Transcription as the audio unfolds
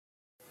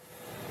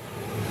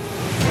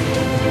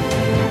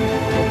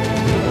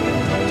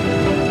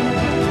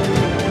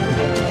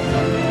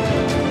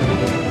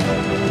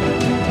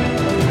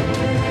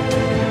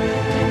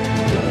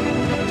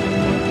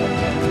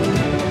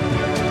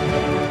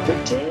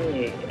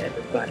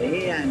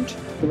everybody, and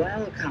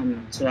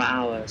welcome to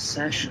our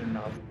session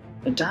of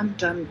Dum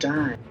Dum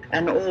Die,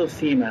 an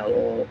all-female,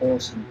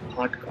 all-awesome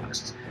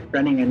podcast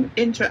running an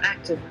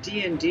interactive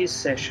D&D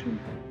session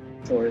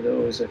for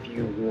those of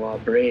you who are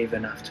brave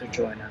enough to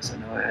join us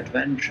on our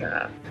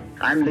adventure.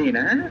 I'm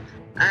Lena,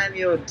 I'm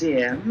your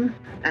DM,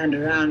 and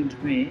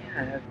around me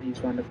I have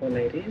these wonderful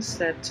ladies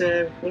that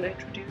will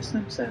introduce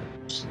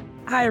themselves.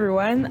 Hi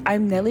everyone,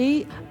 I'm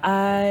Nelly.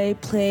 I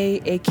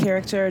play a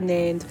character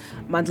named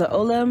Mandla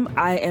Olam.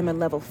 I am a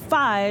level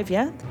 5,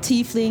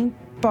 tiefling,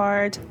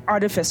 bard,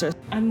 artificer.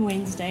 I'm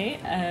Wednesday,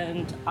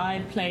 and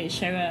I play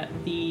Shara,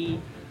 the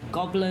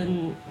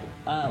goblin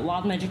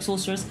wild magic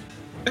sorceress.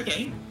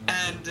 Okay,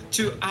 and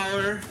to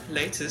our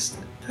latest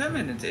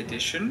permanent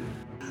edition.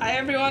 Hi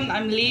everyone,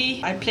 I'm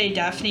Lee. I play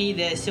Daphne,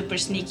 the super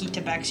sneaky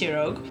tabaxi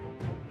rogue.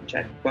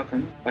 Chat,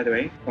 welcome, by the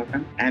way,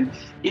 welcome. And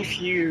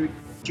if you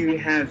do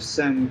have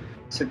some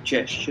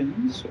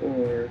suggestions,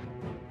 or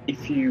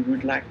if you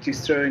would like to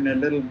throw in a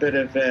little bit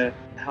of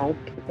help,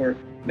 or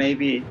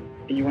maybe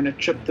you want to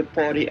trip the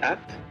party up,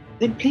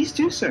 then please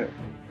do so.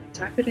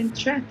 Type it in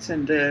chat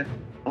and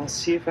I'll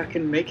see if I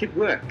can make it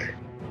work.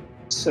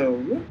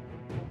 So,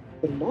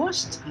 the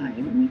last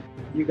time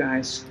you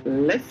guys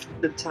left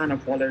the town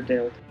of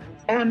Wallowdale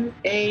on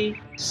a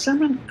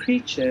summoned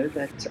creature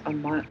that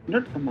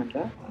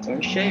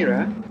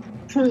Shara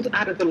pulled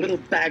out of a little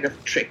bag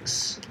of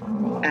tricks,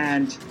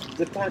 and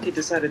the party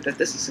decided that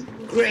this is a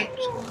great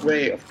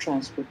way of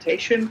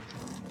transportation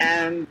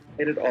and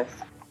headed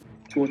off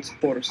towards the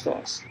Port of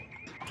Stars.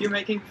 You're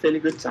making fairly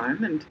good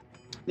time, and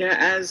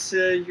as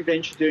you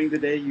ventured during the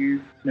day, you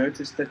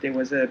noticed that there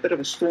was a bit of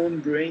a storm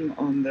brewing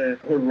on the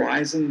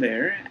horizon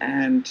there,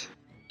 and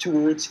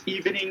towards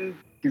evening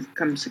you've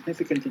come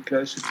significantly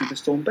closer to the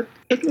storm, but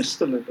it was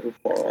still a little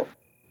far off.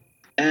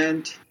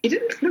 And it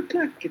didn't look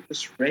like it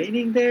was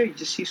raining there. You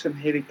just see some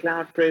heavy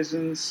cloud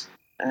presence.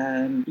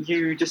 And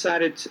you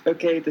decided,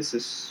 okay, this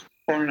is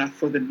far enough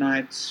for the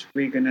night.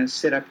 We're going to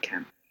set up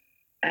camp.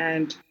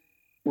 And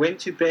went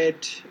to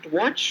bed. The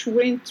watch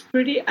went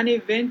pretty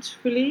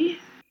uneventfully.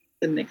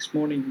 The next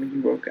morning when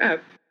you woke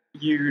up,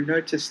 you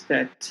noticed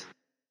that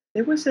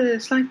there was a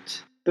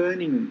slight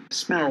burning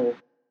smell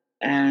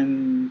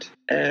and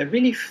a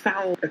really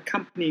foul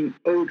accompanying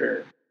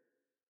odor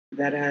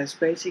that has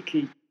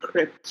basically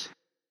crept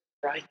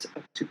right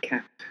up to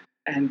camp,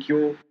 and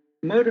your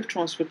mode of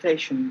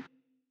transportation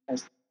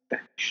has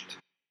vanished.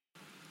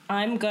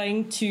 I'm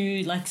going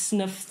to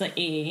sniff the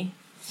air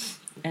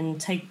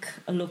and take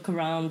a look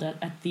around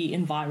at the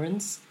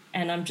environs,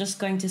 and I'm just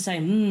going to say,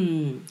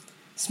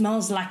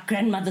 smells like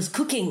grandmother's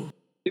cooking.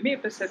 Give me a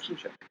perception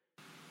check.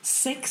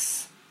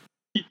 6.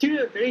 You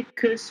do a very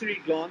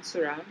cursory glance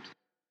around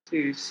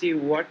to see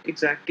what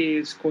exactly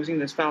is causing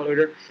this foul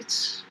odor.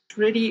 It's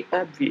pretty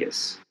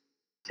obvious,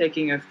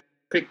 taking a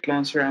quick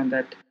glance around,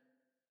 that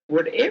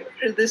whatever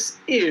this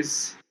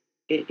is,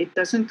 it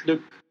doesn't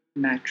look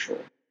natural.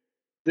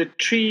 The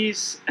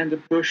trees and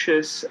the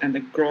bushes and the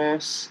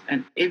grass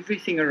and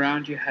everything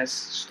around you has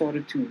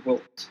started to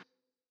wilt.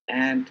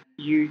 And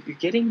you're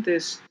getting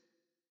this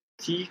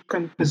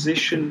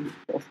decomposition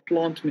of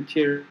plant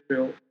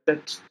material.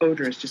 That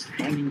odor is just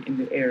hanging in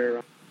the air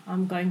around.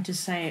 I'm going to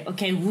say,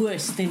 okay,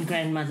 worse than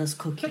grandmother's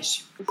cooking.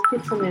 This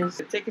kitchen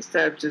is, take a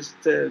stab,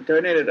 just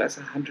donated us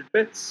 100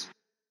 bits.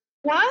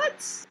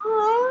 What?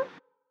 Oh,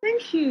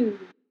 thank you.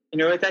 You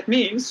know what that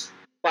means?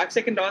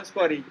 5-second dance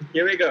party.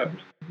 Here we go.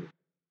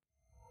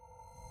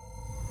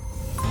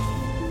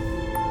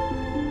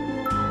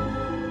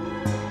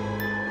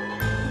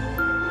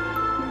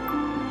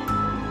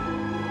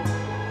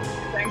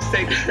 Thanks,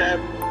 take a stab.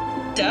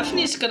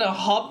 Daphne's gonna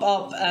hop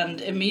up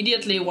and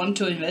immediately want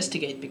to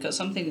investigate because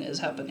something is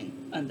happening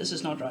and this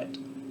is not right.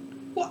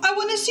 Well, I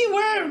want to see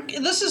where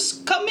this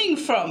is coming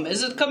from.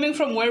 Is it coming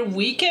from where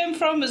we came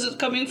from? Is it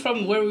coming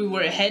from where we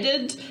were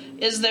headed?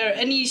 Is there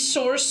any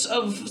source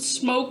of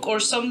smoke or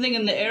something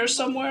in the air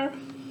somewhere?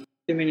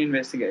 Give me an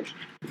investigation.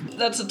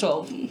 That's a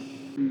 12.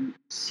 You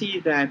see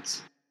that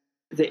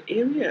the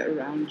area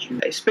around you,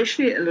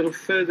 especially a little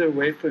further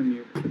away from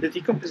you, the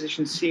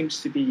decomposition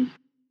seems to be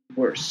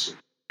worse.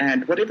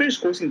 And whatever is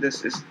causing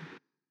this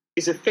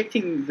is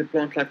affecting the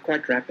plant life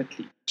quite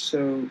rapidly.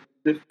 So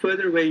the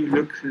further away you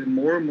look, the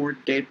more and more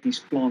dead these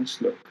plants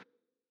look.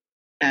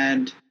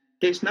 And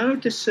there's no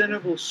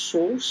discernible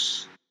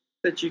source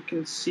that you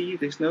can see.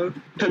 There's no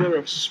pillar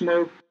of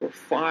smoke or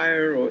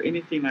fire or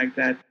anything like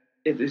that.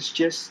 It is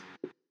just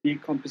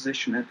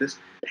decomposition and this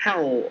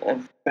hell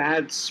of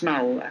bad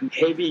smell and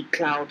heavy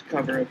cloud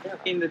cover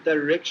in the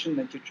direction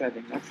that you're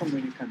traveling, not from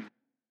where you're coming.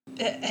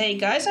 Hey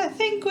guys, I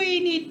think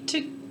we need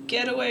to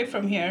get away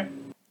from here.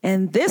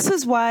 And this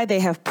is why they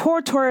have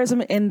poor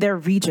tourism in their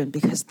region,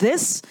 because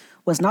this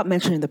was not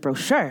mentioned in the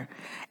brochure.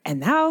 And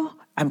now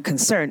I'm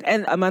concerned.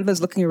 And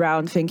Amanda's looking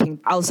around thinking,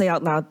 I'll say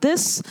out loud,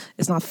 this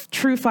is not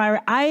true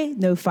fire. I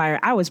know fire.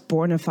 I was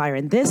born in fire.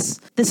 And this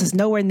is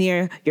nowhere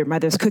near your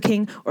mother's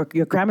cooking or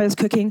your grandmother's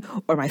cooking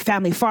or my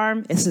family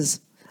farm. This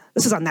is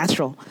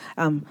unnatural.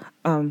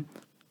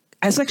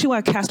 I actually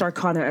want to cast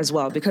Arcana as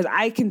well, because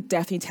I can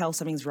definitely tell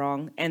something's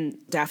wrong, and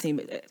Daphne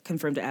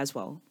confirmed it as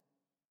well.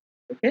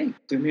 Okay,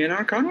 do me an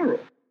Arcana roll.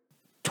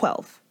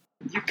 12.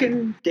 You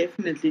can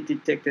definitely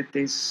detect that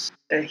there's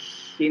a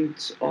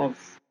hint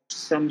of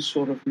some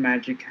sort of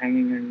magic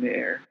hanging in the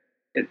air.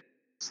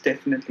 It's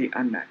definitely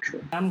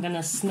unnatural. I'm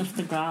gonna sniff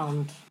the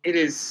ground. It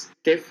is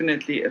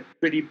definitely a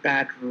pretty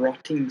bad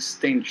rotting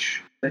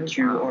stench that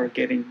you are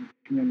getting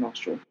in your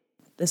nostril.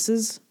 This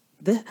is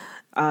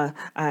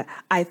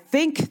I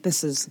think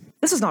this is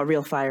not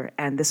real fire,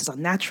 and this is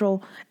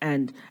unnatural,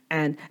 and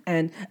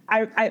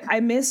I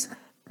miss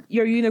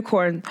your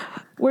unicorn.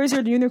 Where's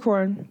your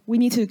unicorn? We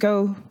need to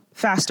go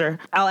faster.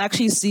 I'll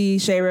actually see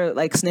Shayra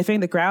like sniffing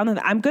the ground, and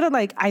I'm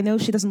gonna I know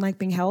she doesn't like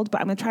being held, but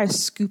I'm gonna try to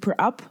scoop her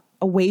up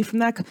away from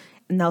that,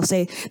 and I'll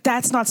say,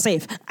 that's not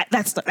safe.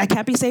 That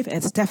can't be safe, and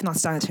it's definitely not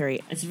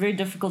sanitary. It's very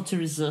difficult to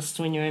resist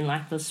when you're in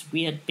like this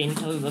weird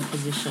bent over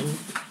position.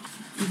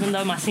 Even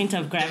though my center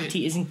of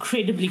gravity is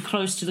incredibly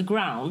close to the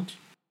ground.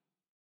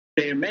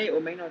 There may or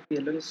may not be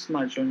a little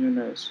smudge on your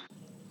nose.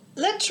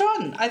 Let's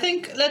run. I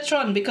think let's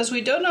run, because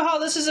we don't know how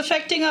this is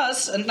affecting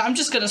us, and I'm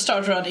just going to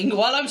start running.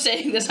 While I'm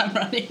saying this, I'm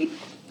running.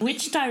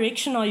 Which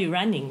direction are you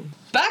running?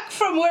 Back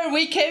from where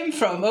we came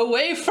from,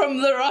 away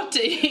from the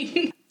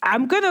rotting.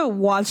 I'm going to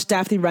watch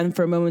Daphne run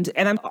for a moment,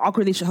 and I'm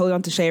awkwardly holding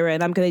on to Shayra,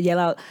 and I'm going to yell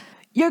out,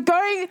 You're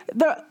going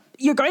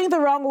the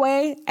wrong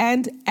way,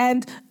 and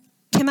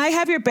can I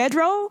have your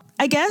bedroll,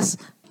 I guess?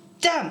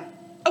 Damn.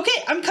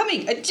 Okay, I'm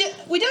coming.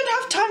 We don't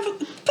have time for...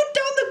 Put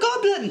down the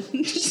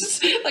goblin!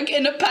 Just, like,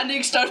 in a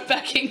panic, start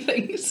backing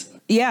things.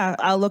 Yeah,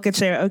 I'll look at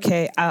Shayra.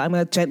 Okay, I'm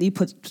going to gently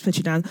put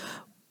you down.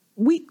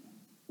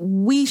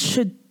 We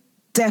should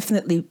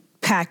definitely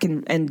pack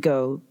and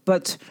go,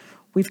 but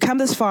we've come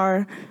this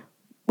far.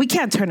 We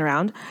can't turn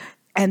around.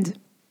 And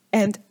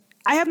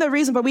I have no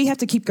reason, but we have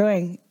to keep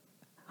going.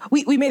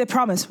 We made a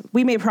promise.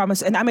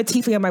 And I'm a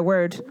tiefling on my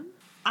word.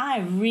 I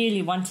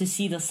really want to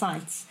see the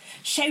sights.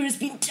 Shayra's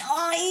been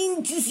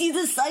dying to see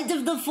the site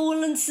of the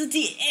fallen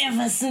city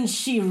ever since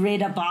she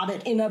read about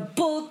it in a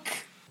book.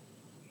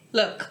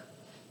 Look,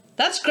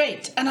 that's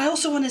great, and I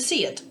also want to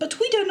see it, but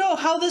we don't know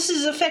how this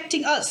is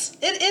affecting us.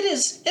 It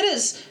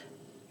is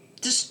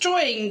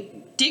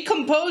destroying,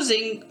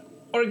 decomposing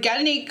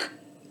organic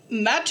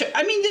matter.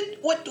 I mean,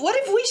 what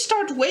if we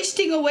start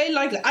wasting away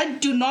like that? I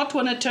do not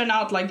want to turn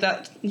out like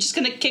that. I'm just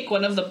going to kick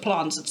one of the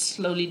plants that's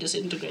slowly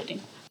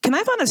disintegrating. Can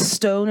I find a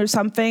stone or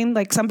something,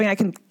 like something I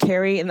can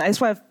carry, and I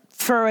just want to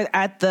throw it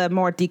at the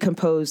more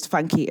decomposed,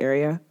 funky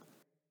area?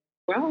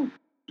 Well,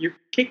 you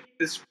kick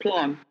this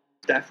plant,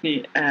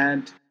 Daphne,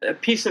 and a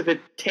piece of it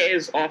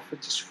tears off.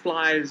 It just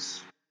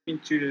flies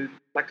into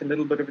like a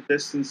little bit of a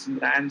distance and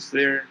lands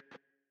there. A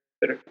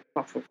bit of a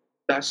puff of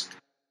dust.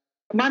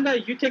 Amanda,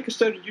 you take a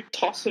stone, you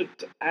toss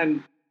it,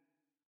 and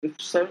the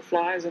stone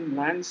flies and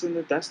lands in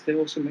the dust. It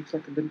also makes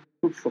like a little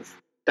poof of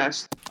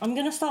dust. I'm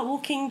going to start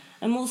walking.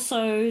 I'm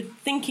also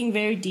thinking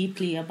very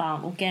deeply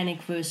about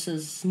organic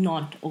versus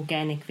not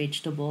organic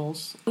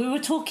vegetables. We were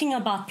talking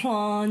about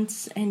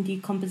plants and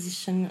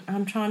decomposition.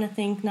 I'm trying to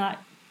think now,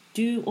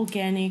 do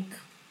organic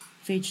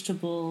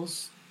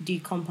vegetables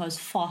decompose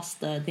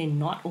faster than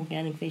not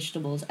organic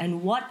vegetables?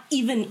 And what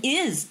even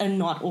is a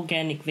not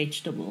organic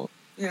vegetable?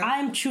 Yeah.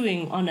 I'm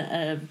chewing on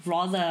a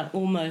rather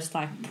almost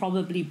like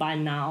probably by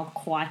now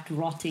quite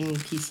rotting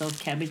piece of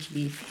cabbage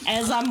leaf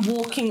as I'm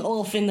walking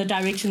off in the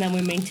direction that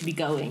we're meant to be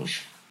going.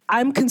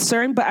 I'm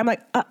concerned, but I'm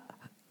like,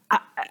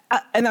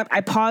 and I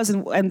pause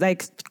and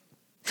like,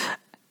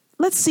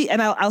 let's see.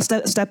 And I'll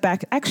step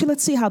back. Actually,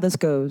 let's see how this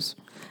goes.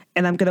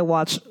 And I'm going to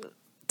watch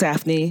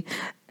Daphne.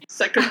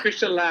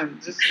 Sacrificial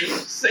lamb, just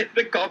save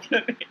the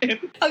goblin in.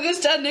 I'll go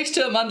stand next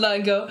to Amanda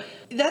and go,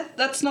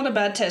 that's not a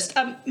bad test.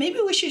 Maybe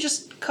we should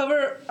just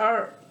cover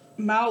our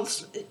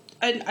mouths.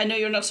 I know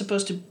you're not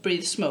supposed to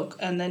breathe smoke,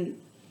 and then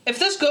if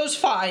this goes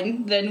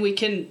fine, then we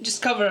can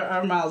just cover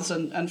our mouths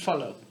and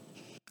follow.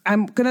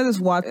 I'm going to just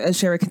walk as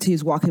Shayra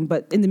continues walking,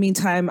 but in the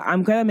meantime,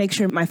 I'm going to make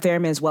sure my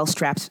theremin is well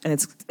strapped and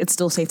it's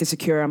still safe to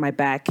secure on my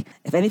back.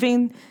 If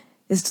anything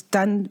is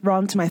done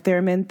wrong to my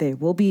theremin, there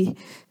will be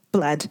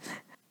blood.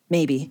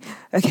 Maybe.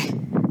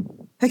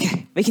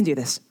 Okay, we can do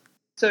this.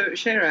 So,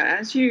 Shayra,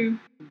 as you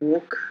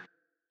walk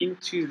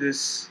into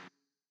this,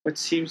 what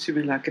seems to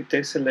be like a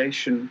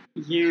desolation,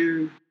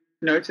 you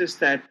notice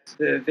that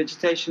the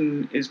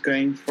vegetation is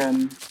going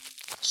from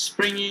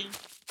springy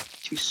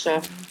to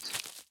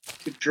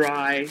soft to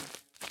dry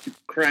to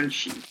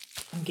crunchy.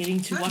 I'm getting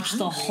to watch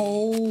the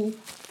whole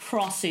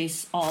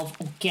process of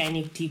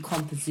organic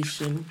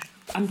decomposition.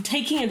 I'm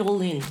taking it all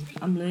in.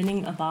 I'm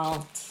learning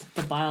about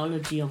the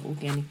biology of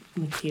organic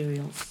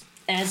materials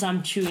as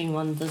I'm chewing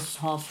on this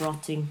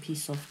half-rotting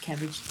piece of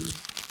cabbage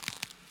leaf.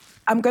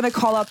 I'm going to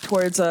call up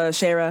towards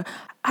Shayra.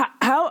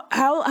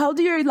 How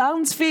do your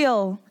lungs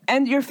feel?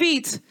 And your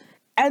feet?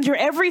 And your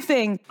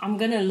everything? I'm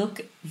going to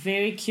look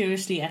very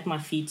curiously at my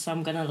feet. So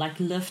I'm going to like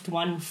lift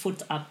one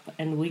foot up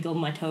and wiggle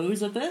my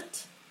toes a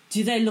bit.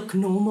 Do they look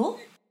normal?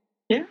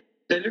 Yeah,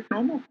 they look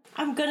normal.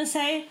 I'm going to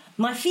say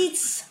my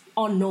feet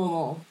are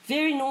normal.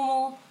 Very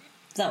normal.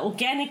 The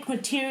organic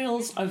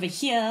materials over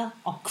here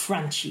are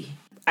crunchy.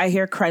 I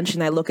hear crunchy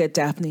and I look at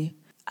Daphne.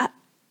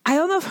 I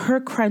don't know if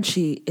her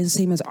crunchy is the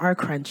same as our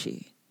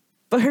crunchy,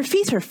 but her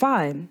feet are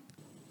fine.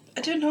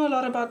 I don't know a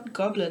lot about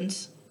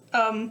goblins.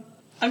 I'm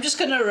just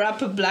gonna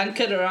wrap a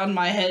blanket around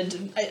my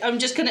head. I'm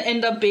just gonna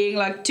end up being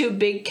like two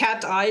big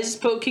cat eyes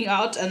poking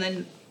out and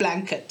then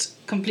blanket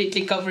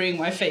completely covering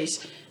my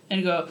face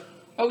and go,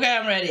 okay,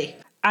 I'm ready.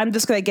 I'm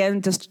just gonna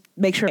again just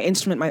make sure my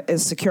instrument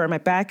is secure on my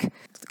back.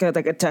 Gonna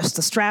like adjust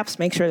the straps,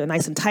 make sure they're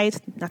nice and tight,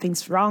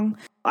 nothing's wrong.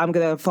 I'm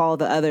gonna follow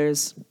the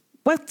others.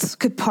 What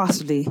could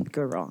possibly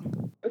go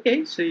wrong?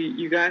 Okay, so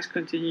you guys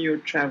continue your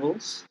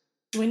travels.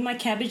 When my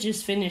cabbage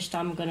is finished,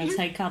 I'm going to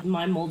take out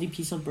my moldy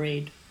piece of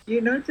bread.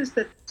 You notice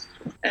that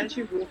as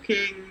you're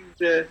walking,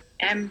 the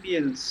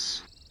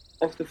ambience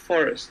of the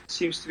forest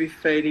seems to be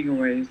fading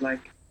away.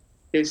 Like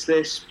there's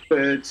less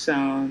bird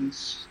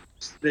sounds,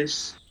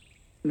 less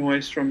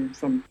noise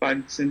from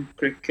bugs and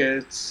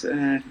crickets,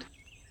 and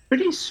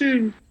pretty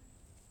soon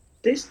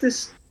there's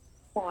this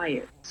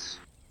quiet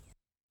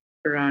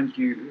around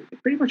you.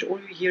 Pretty much all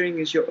you're hearing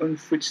is your own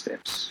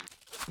footsteps.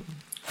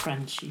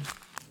 Crunchy.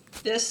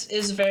 This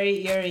is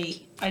very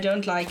eerie. I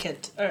don't like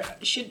it.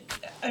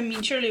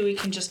 Surely we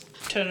can just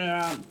turn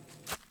around.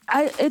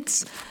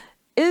 It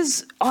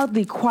is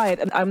oddly quiet,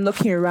 and I'm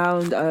looking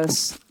around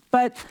us.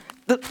 But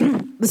the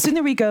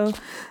sooner we go,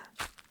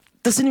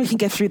 the sooner we can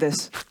get through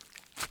this.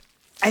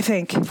 I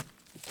think.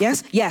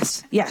 Yes?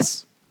 Yes.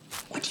 Yes.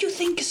 What do you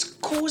think is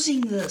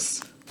causing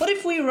this? What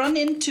if we run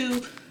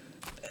into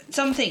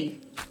something?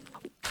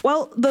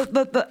 Well,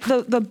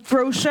 the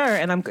brochure,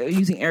 and I'm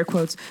using air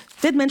quotes,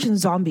 did mention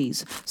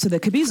zombies. So there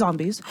could be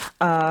zombies.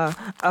 There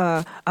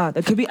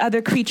could be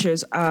other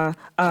creatures.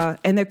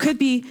 And there could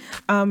be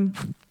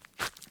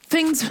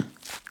things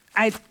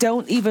I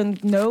don't even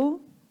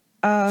know.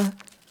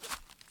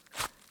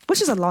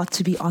 Which is a lot,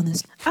 to be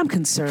honest. I'm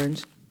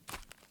concerned.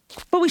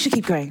 But we should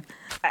keep going.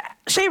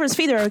 Shayra's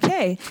feet are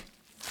okay.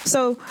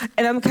 So,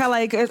 and I'm kind of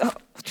like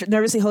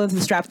nervously holding to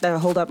the strap that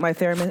hold up my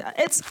theremin.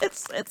 It's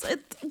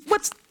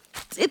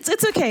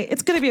okay.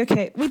 It's gonna be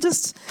okay. We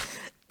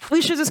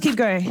should just keep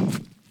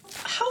going.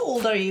 How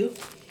old are you?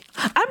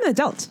 I'm an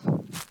adult.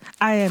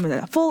 I am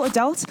a full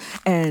adult,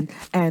 and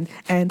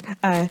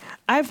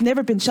I've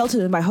never been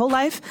sheltered in my whole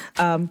life.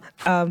 I'm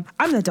an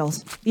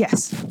adult.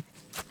 Yes.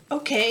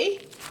 Okay.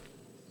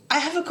 I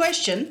have a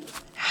question.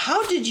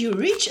 How did you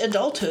reach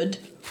adulthood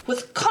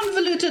with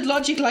convoluted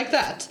logic like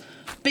that?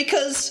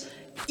 Because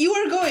you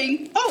are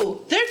going,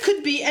 there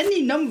could be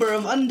any number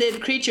of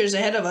undead creatures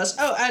ahead of us.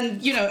 Oh,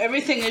 and,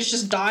 everything is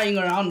just dying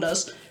around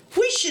us.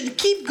 We should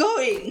keep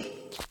going.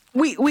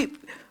 We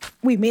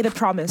made a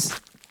promise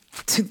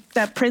to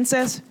that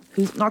princess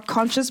who's not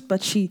conscious,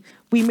 but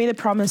we made a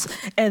promise,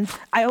 and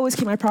I always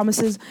keep my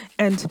promises,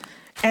 and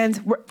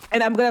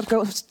I'm gonna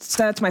go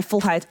stand up to my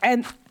full height.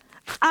 And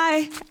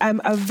I am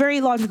a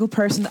very logical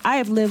person. I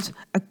have lived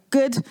a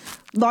good,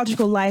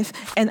 logical life,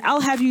 and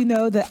I'll have you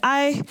know that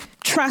I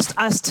trust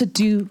us to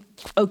do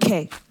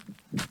okay.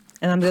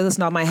 And I'm gonna just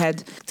nod my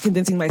head,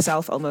 convincing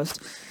myself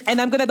almost. And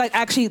I'm gonna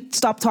actually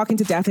stop talking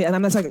to Daphne, and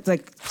I'm gonna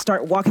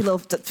start walking a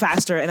little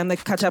faster, and I'm gonna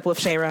catch up with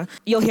Shayra.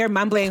 You'll hear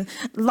mumbling,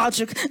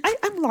 logic.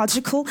 I'm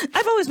logical.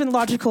 I've always been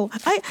logical.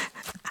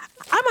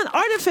 I'm an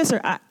artificer.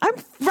 I'm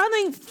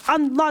running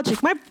on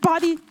logic. My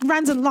body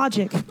runs on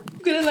logic. I'm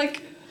gonna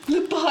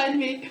look behind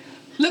me.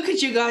 Look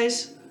at you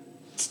guys.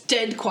 It's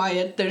dead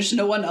quiet. There's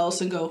no one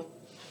else, and go,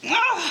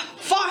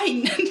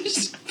 fine.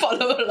 Just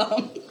follow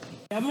along.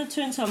 I'm gonna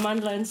turn to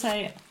Amandla and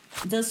say,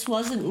 this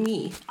wasn't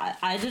me.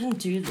 I didn't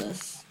do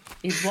this.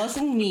 It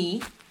wasn't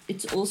me.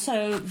 It's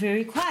also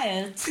very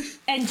quiet.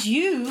 And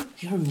you're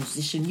a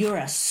musician. You're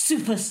a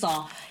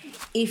superstar.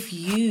 If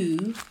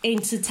you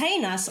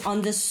entertain us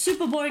on this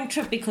super boring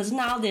trip, because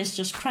now there's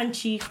just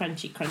crunchy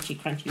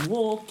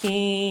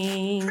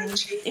walking.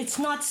 Crunchy. It's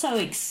not so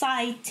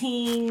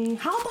exciting.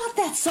 How about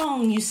that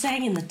song you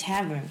sang in the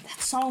tavern?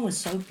 That song was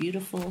so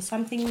beautiful.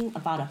 Something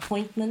about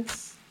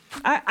appointments.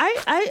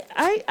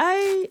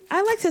 I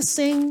like to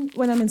sing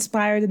when I'm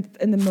inspired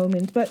in the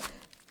moment, but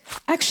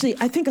actually,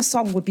 I think a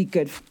song would be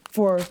good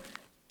for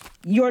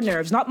your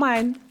nerves, not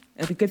mine.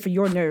 It'd be good for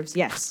your nerves.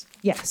 Yes.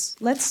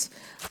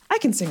 I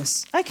can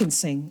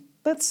sing.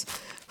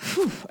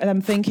 And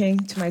I'm thinking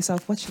to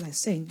myself, what should I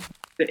sing?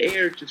 The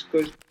air just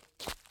goes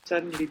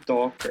suddenly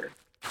darker.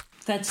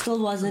 That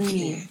still wasn't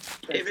me.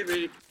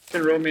 Everybody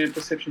can roll me a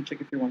perception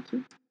check if you want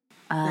to.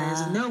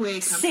 There's no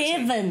way.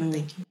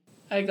 7.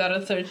 I got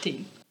a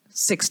 13.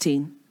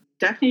 16.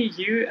 Daphne,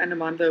 you and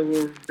Amanda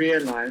will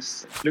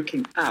realize,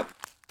 looking up,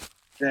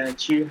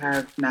 that you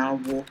have now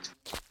walked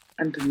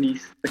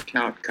underneath the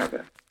cloud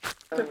cover.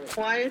 The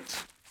quiet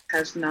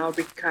has now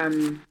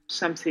become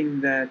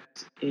something that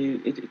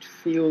it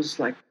feels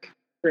like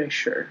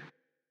pressure.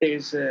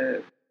 There's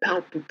a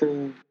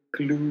palpable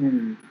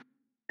gloom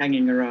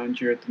hanging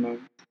around you at the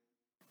moment.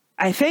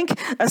 I think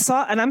a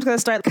song, and I'm going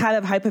to start kind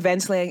of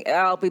hyperventilating, and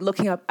I'll be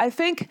looking up. I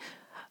think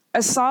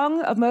a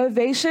song of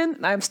motivation,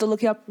 I'm still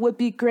looking up, would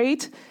be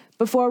great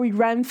before we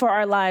run for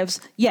our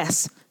lives.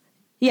 Yes.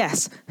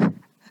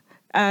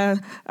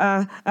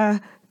 Shayra,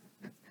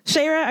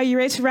 are you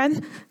ready to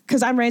run?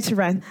 Because I'm ready to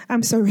run.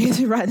 I'm so ready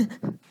to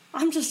run.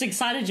 I'm just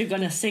excited you're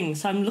going to sing,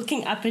 so I'm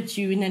looking up at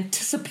you in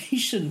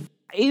anticipation.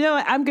 You know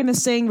what? I'm going to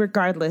sing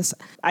regardless.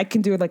 I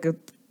can do like a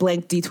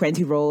blank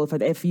D20 roll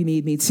if you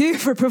need me to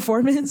for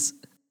performance.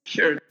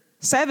 Sure.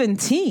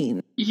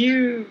 17.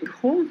 You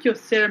hold your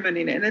theremin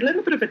in a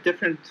little bit of a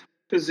different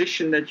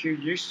position that you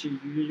used to.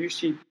 You're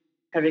usually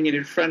having it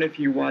in front of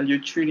you while you're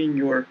tuning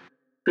your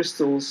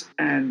crystals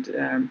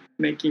and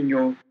making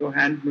your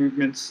hand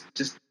movements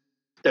just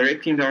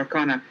directly in the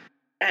arcana.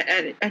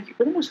 And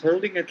you're almost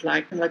holding it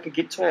like a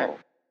guitar,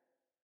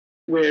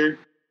 where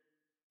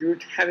you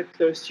would have it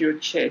close to your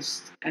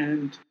chest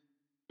and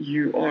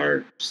you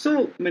are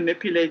still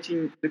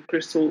manipulating the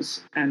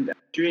crystals and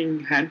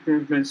doing hand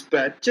movements,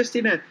 but just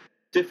in a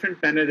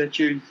different manner that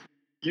you're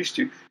used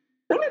to.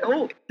 All in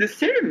all, the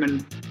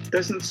theremin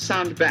doesn't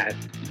sound bad.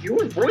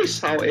 Your voice,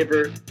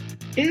 however,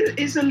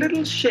 is a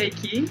little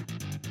shaky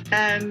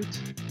and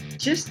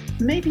just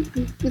maybe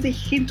with a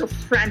hint of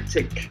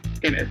frantic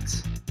in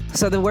it.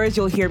 So the words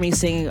you'll hear me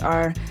singing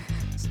are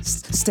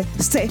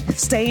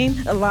staying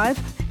alive,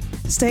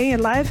 staying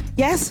alive.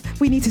 Yes,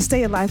 we need to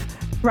stay alive.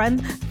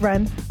 Run,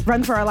 run,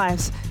 run for our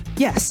lives.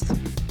 Yes.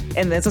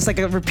 And it's just like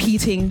a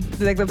repeating,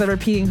 like the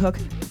repeating hook.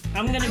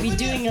 I'm going to be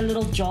doing a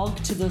little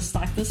jog to this.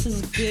 Like, this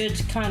is good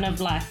kind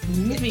of like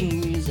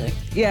moving music.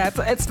 Yeah,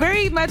 it's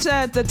very much,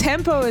 the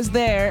tempo is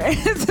there.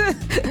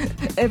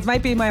 It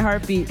might be my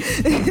heartbeat.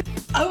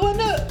 I want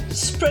to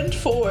sprint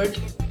forward,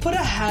 put a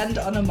hand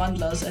on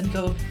Amandla's and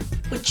go,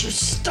 would you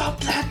stop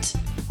that?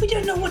 We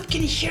don't know what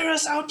can hear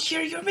us out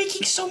here. You're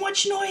making so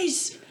much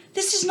noise.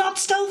 This is not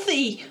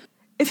stealthy.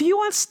 If you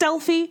want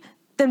stealthy,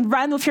 then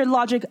run with your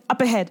logic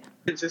up ahead.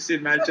 Just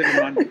imagine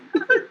one.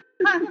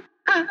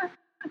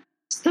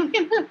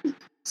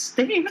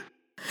 Stay.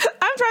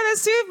 I'm trying to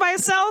soothe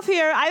myself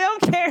here. I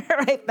don't care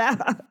right now.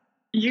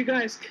 You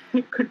guys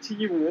can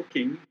continue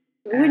walking.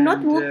 We're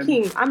not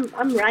walking.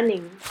 I'm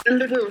running. A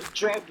little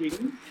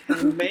jogging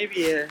and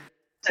maybe a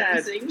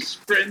tad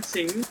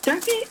sprinting.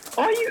 Daphne,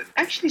 are you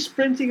actually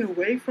sprinting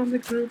away from the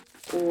group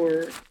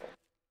or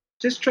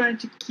just trying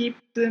to keep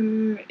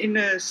them in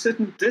a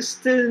certain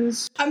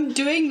distance? I'm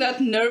doing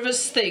that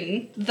nervous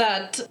thing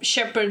that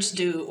shepherds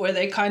do, where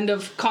they kind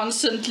of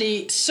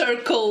constantly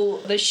circle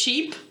the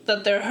sheep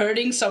that they're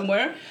herding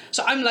somewhere.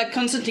 So I'm like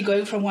constantly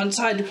going from one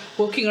side,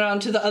 walking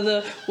around to the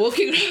other,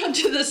 walking around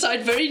to the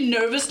side, very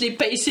nervously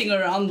pacing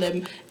around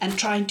them and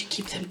trying to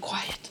keep them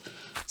quiet.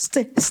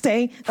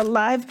 Staying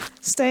alive,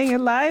 staying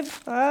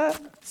alive.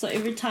 So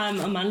every time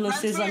Amandla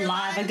says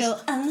alive, I go,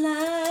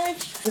 alive.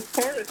 The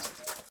forest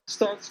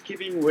starts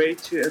giving way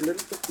to a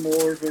little bit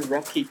more of a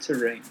rocky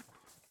terrain.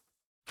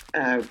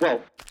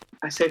 Well,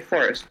 I say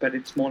forest, but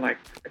it's more like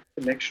a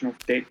collection of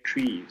dead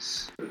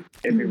trees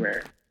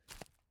everywhere.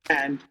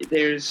 And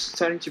there's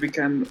starting to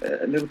become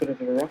a little bit of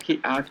a rocky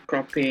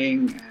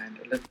outcropping and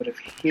a little bit of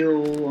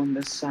hill on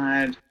the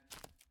side.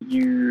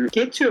 You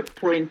get to a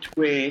point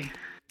where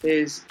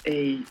there's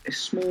a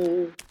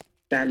small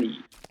valley,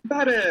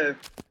 about a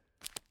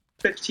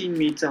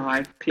 15-meter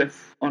high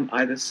cliff on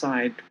either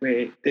side,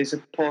 where there's a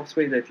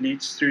pathway that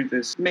leads through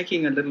this,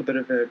 making a little bit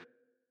of a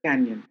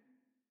canyon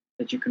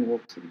that you can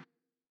walk through.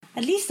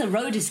 At least the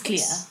road is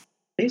clear.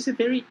 There's a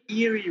very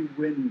eerie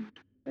wind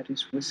that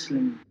is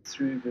whistling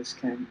through this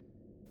canyon.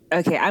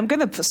 Okay, I'm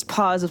going to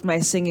pause with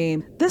my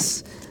singing.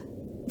 This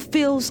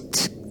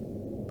feels...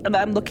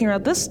 I'm looking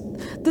around. Does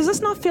this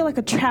not feel like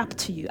a trap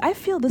to you? I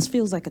feel this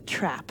feels like a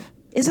trap.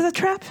 Is it a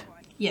trap?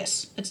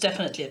 Yes, it's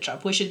definitely a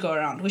trap. We should go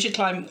around. We should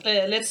climb.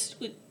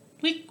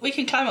 We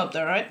can climb up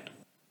there, right?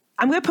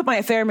 I'm going to put my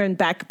theremin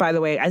back, by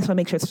the way. I just want to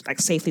make sure it's like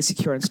safely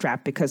secure and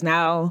strapped, because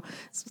now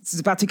it's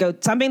about to go,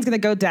 something's going to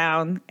go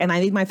down and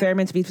I need my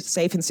theremin to be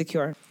safe and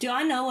secure. Do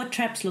I know what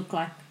traps look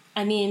like?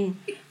 I mean,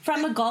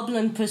 from a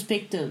goblin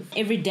perspective,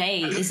 every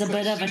day is a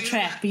bit of a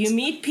trap. You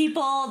meet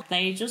people,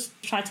 they just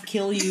try to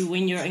kill you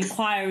when you're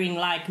inquiring,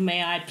 like,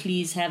 may I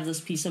please have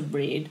this piece of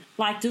bread?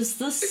 Like, does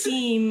this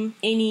seem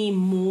any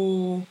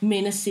more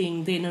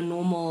menacing than a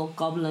normal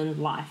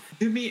goblin life?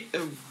 Do me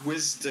a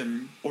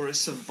wisdom or a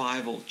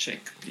survival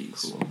check,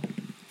 please.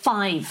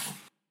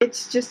 5.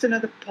 It's just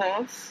another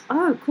path.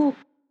 Oh, cool.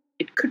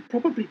 It could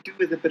probably do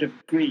with a bit of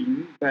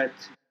green, but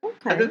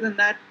Okay. other than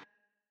that,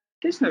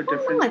 there's no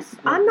difference. Nice.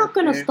 I'm not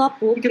going to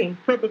stop You walking. can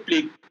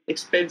probably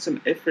expend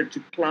some effort to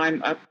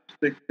climb up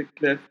the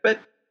cliff, but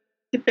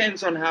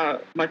depends on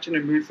how much in a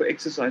mood for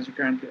exercise you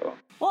currently are.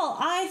 Well,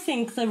 I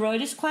think the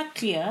road is quite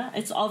clear.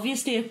 It's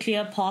obviously a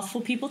clear path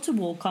for people to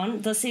walk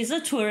on. This is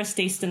a tourist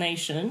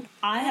destination.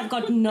 I have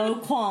got no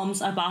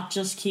qualms about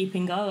just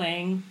keeping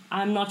going.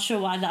 I'm not sure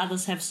why the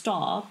others have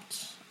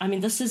stopped. I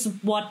mean, this is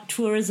what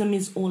tourism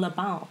is all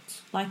about,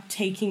 like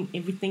taking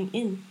everything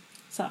in.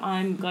 So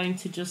I'm going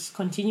to just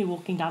continue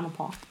walking down the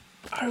path.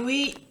 Are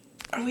we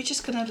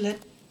just gonna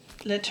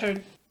let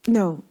her?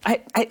 No,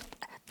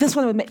 this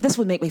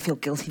would make me feel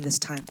guilty this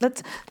time.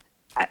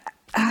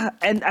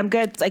 And I'm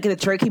gonna, like in a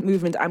jerky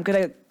movement, I'm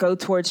gonna go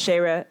towards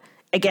Shayra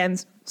again,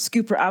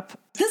 scoop her up,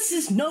 This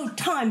is no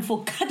time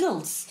for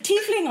cuddles.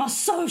 Tiefling are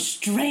so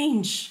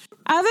strange.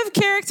 Out of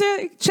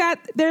character, chat,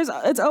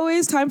 it's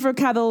always time for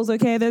cuddles,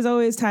 okay? There's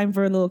always time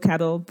for a little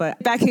cuddle, but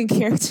back in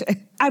character.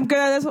 I'm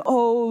gonna just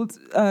hold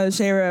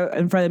Shayra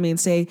in front of me and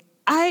say,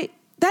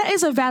 that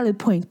is a valid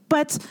point,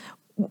 but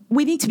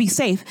we need to be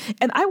safe.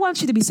 And I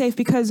want you to be safe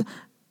because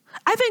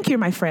I think you're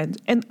my friend,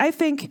 and I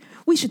think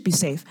we should be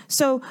safe.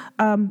 So,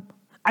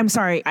 I'm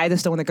sorry, I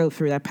just don't want to go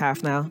through that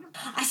path now.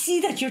 I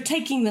see that you're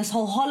taking this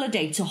whole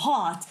holiday to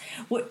heart.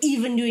 We're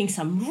even doing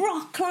some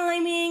rock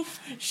climbing.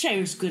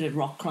 Shayra's good at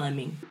rock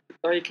climbing.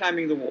 Are you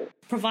climbing the wall?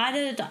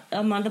 Provided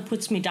Amanda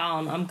puts me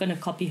down, I'm going to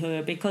copy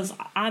her because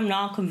I'm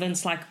now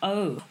convinced, like,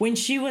 oh, when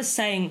she was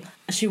saying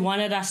she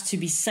wanted us to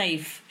be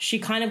safe, she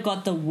kind of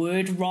got the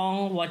word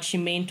wrong. What she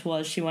meant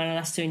was she wanted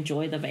us to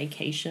enjoy the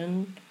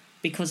vacation,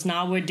 because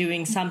now we're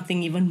doing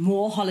something even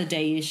more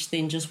holiday-ish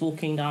than just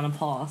walking down a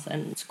path,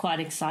 and it's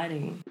quite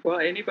exciting. Well,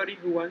 anybody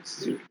who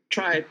wants to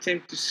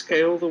attempt to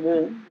scale the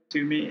wall,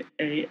 do me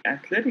a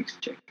athletics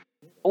check.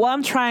 While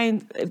I'm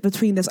trying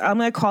between this, I'm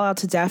going to call out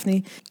to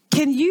Daphne.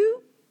 Can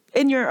you,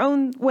 in your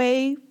own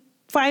way,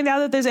 find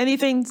out if there's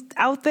anything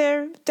out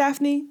there,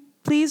 Daphne?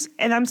 Please?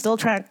 And I'm still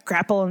trying to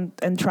grapple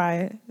and try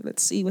it.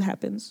 Let's see what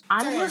happens.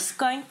 I'm just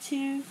going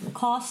to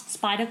cast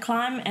Spider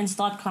Climb and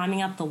start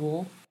climbing up the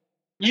wall.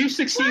 You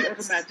succeed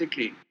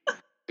automatically.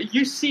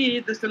 You see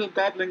this little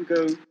goblin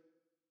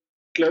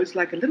glows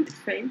like a little bit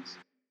faint,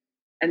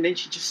 and then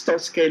she just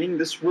starts scaling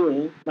this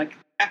wall like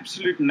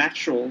absolute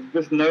natural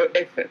with no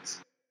effort.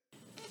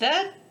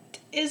 That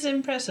is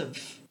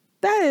impressive.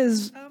 That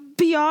is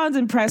beyond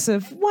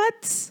impressive.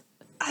 What?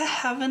 I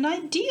have an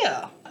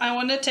idea. I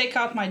want to take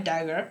out my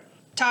dagger,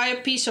 tie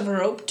a piece of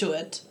rope to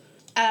it,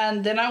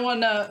 and then I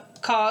want to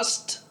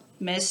cast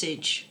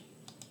message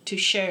to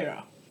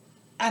Shayra.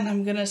 And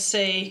I'm going to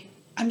say,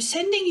 I'm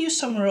sending you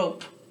some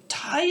rope.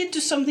 Tie it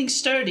to something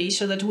sturdy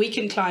so that we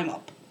can climb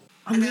up.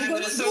 And then I'm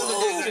going to throw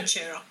the dagger at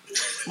Shayra.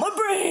 My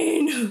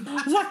brain!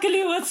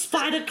 Luckily with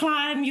Spider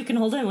Climb, you can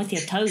hold it with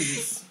your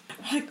toes.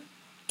 Like,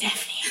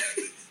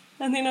 Daphne.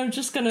 And then I'm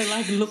just going to,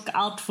 like, look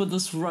out for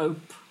this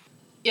rope.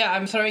 Yeah,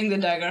 I'm throwing the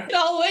dagger.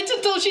 I'll wait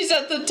until she's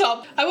at the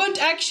top. I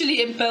won't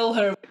actually impale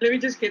her. Let me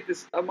just get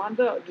this.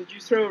 Amanda, did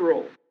you throw a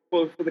roll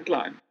for the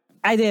climb?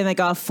 I did, and I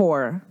got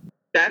 4.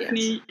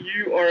 Daphne,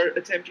 you are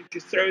attempting to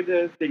throw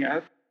the thing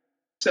up.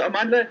 So,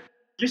 Amanda,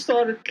 you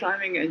started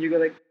climbing and you go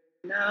like,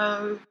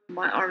 no,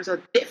 my arms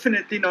are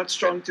definitely not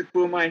strong to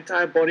pull my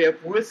entire body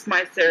up with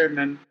my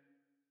theremin.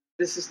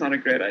 This is not a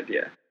great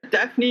idea.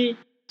 Daphne,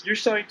 you're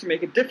starting to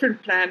make a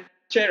different plan.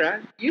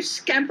 Shayra, you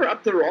scamper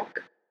up the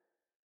rock.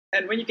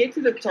 And when you get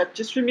to the top,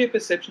 just give me a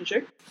perception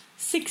check.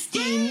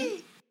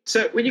 16.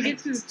 So when you get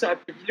to the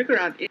top, if you look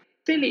around, it's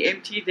fairly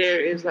empty. There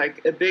is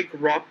like a big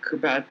rock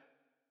about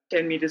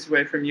 10 meters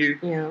away from you.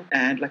 Yeah.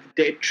 And like a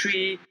dead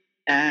tree.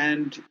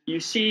 And you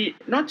see,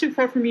 not too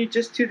far from you,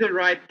 just to the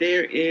right,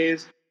 there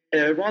is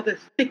a rather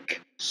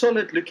thick,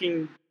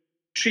 solid-looking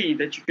tree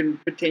that you can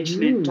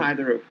potentially tie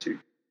the rope to.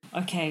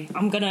 Okay,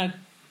 I'm going to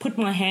put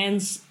my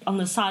hands on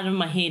the side of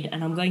my head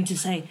and I'm going to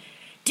say,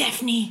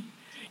 Daphne,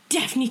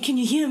 can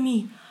you hear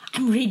me?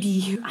 I'm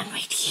ready.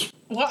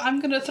 Well, I'm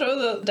going to throw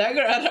the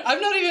dagger at her.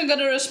 I'm not even going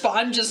to respond.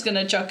 I'm just going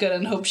to chuck it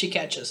and hope she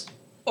catches.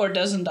 Or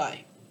doesn't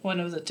die. One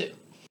of the two.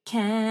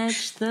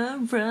 Catch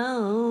the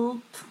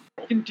rope.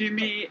 You can do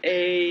me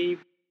a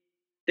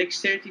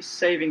dexterity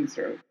saving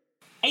throw.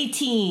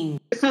 18.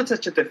 It's not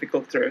such a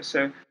difficult throw.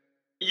 So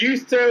you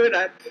throw it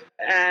up,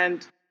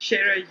 and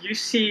Shayra, you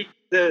see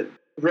the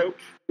rope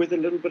with a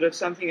little bit of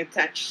something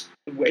attached,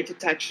 the weight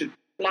attached,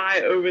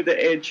 fly over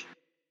the edge.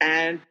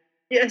 And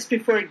yes,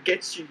 before it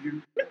gets you,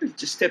 you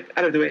just step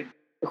out of the way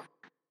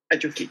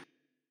at your feet.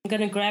 I'm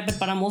going to grab it,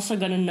 but I'm also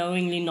going to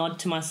knowingly nod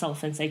to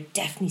myself and say,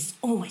 Daphne's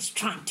always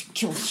trying to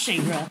kill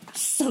Shayra.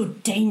 So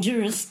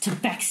dangerous,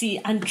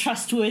 tabaxi,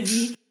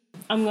 untrustworthy.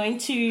 I'm going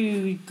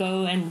to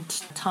go and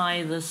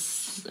tie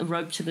this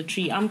rope to the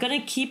tree. I'm going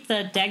to keep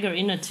the dagger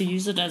in it to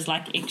use it as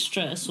like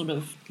extra sort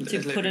of,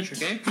 to put it,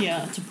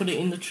 to put it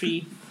in the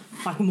tree,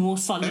 like more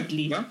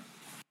solidly. Yeah.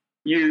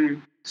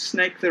 You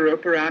snake the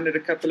rope around it a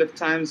couple of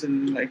times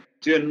and like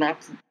do a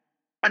knot,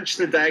 punch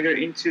the dagger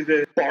into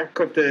the bark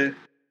of the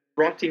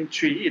rotting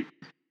tree. It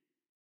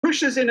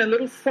pushes in a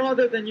little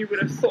farther than you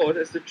would have thought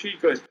as the tree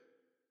goes.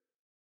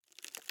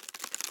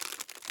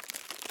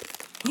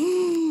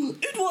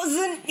 It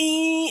wasn't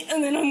me.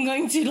 And then I'm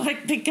going to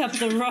like pick up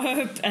the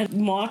rope and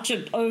march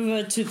it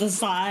over to the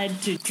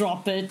side to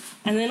drop it.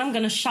 And then I'm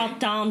going to shout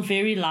down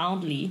very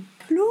loudly,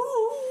 Lou,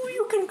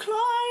 you can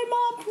climb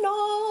up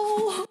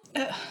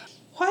now.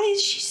 Why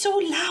is she so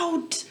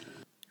loud?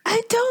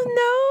 I don't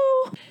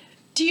know.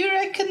 Do you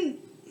reckon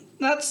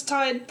that's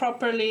tied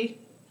properly?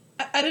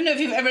 I don't know if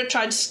you've ever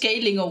tried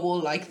scaling a wall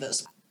like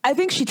this. I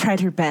think she tried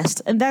her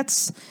best, and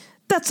that's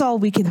all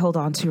we can hold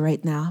on to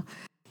right now.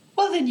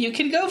 Well, then you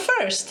can go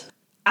first.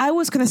 I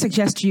was going to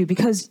suggest you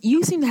because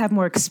you seem to have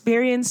more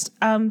experience,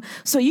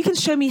 so you can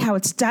show me how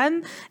it's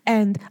done,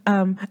 and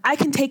I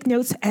can take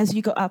notes as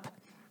you go up.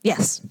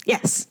 Yes.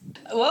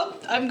 Well,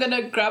 I'm going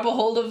to grab a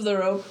hold of the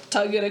rope,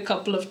 tug it a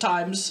couple of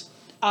times,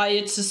 eye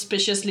it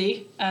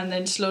suspiciously and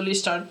then slowly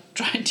start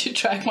trying to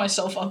drag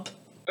myself up.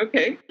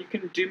 Okay, you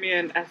can do me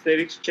an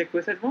athletics check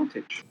with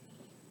advantage.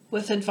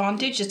 With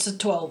advantage, it's a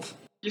 12.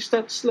 You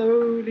start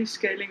slowly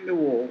scaling the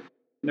wall.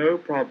 No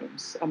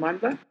problems.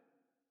 Amanda?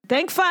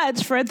 Thank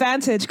fudge for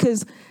advantage,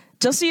 because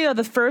just so you know,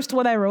 the first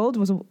one I rolled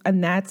was a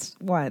nat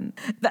 1.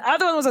 The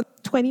other one was a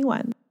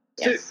 21.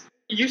 Yes. So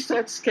you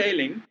start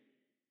scaling,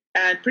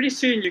 and pretty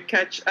soon you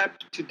catch up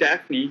to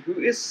Daphne, who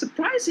is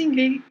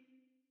surprisingly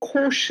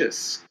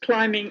cautious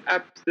climbing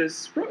up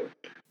this rope.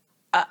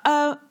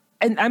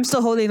 And I'm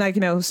still holding, like,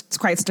 you know,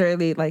 quite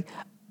sturdily. Like,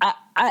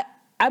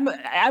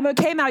 I'm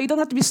okay now. You don't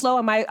have to be slow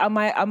on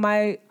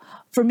my.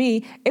 For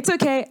me, it's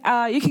okay.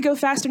 You can go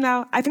faster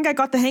now. I think I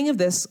got the hang of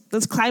this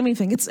climbing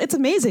thing. It's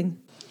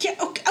amazing. Yeah.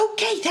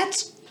 Okay.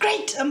 That's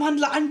great,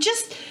 Amanda.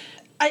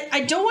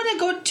 I don't want to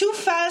go too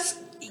fast.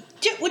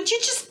 Would you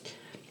just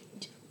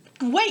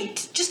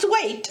wait? Just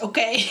wait,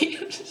 okay?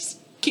 Just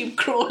keep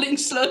crawling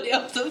slowly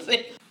up the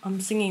thing.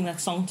 I'm singing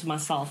that song to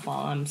myself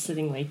while I'm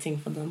sitting waiting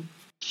for them.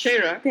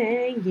 Shayra,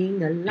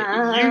 Staying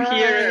alive. you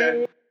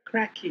hear a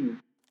cracking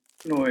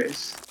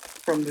noise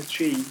from the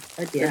tree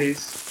that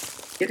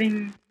is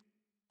getting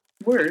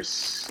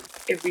worse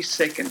every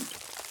second.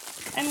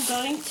 I'm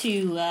going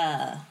to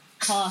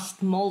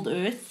cast Mold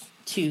Earth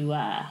to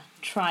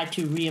try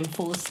to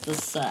reinforce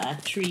this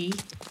tree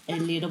a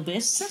little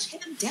bit. Such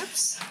hidden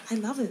depths. I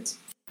love it.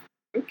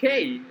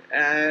 Okay,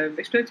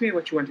 explain to me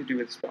what you want to do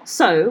with the spell.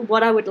 So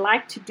what I would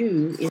like to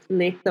do is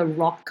let the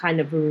rock kind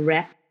of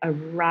wrap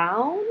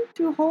around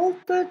to hold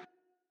the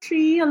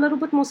tree a little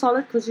bit more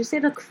solid, because you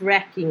said a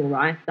cracking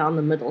right down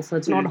the middle, so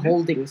it's not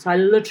holding. So I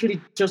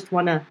literally just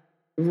want to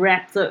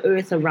wrap the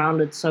earth around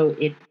it so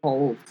it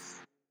holds.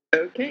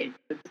 Okay,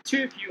 the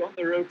two of you on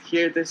the rope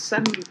here, there's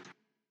some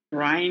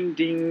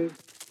grinding,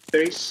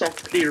 very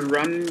softly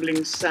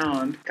rumbling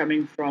sound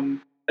coming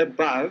from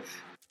above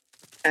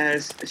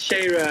as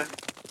Shayra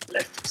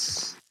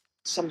lifts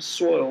some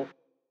soil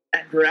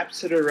and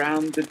wraps it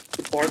around the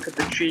bark of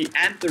the tree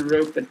and the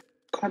rope and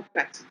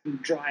compacts it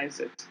and dries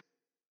it.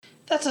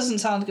 That doesn't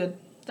sound good.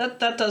 That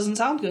doesn't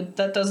sound good.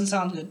 That doesn't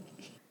sound good.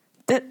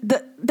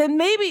 Then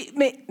maybe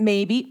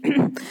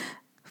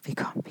be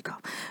calm.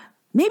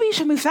 Maybe you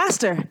should move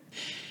faster.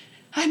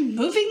 I'm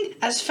moving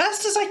as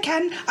fast as I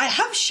can. I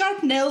have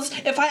sharp nails.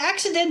 If I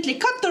accidentally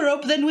cut the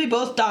rope, then we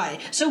both die.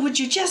 So would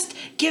you just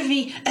give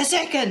me a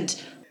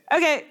second?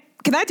 Okay,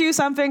 can I do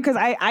something? Because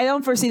I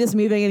don't foresee this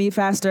moving any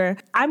faster.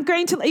 I'm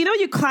going to,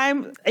 you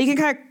can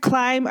kind of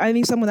climb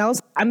underneath someone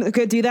else. I'm going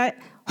to do that.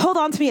 Hold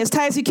on to me as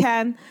tight as you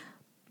can.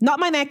 Not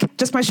my neck,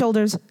 just my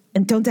shoulders.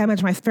 And don't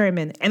damage my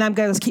theremin. And I'm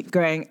going to just keep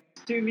going.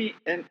 Do me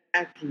an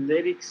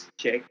athletics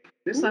check.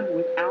 This time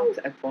without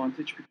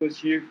advantage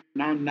because you've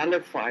now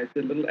nullified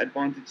the little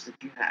advantage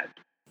that you had.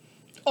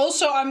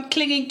 Also, I'm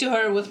clinging to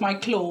her with my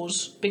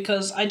claws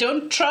because I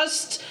don't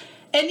trust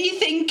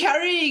anything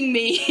carrying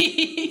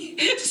me.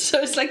 So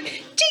it's like,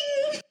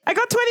 ding! I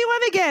got 21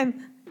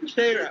 again.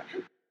 Shayra,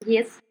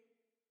 Yes.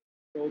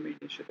 roll me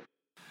initiative.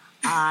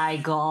 I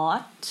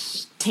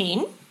got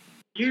 10.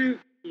 You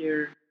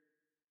hear,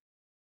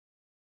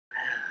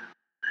 well,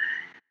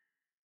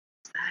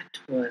 that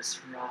was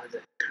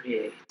rather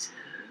creative.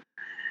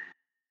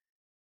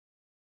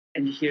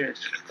 And you hear,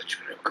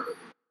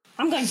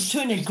 I'm going to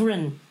turn and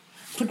grin,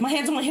 put my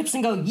hands on my hips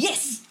and go,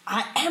 yes,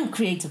 I am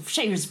creative.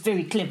 Shayra's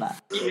very clever.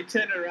 you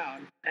turn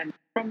around, and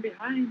from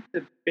behind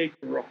the big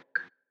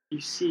rock,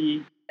 you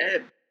see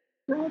a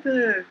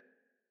rather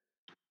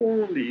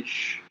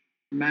tallish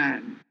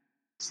man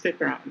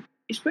step around.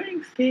 He's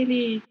wearing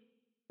fairly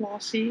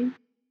classy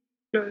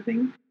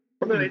clothing,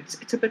 although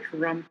it's a bit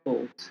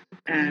rumpled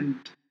and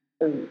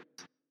old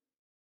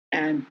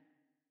and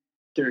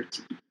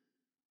dirty.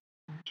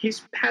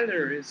 His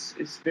pallor is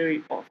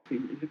very off. He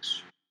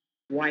looks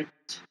white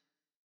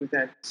with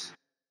that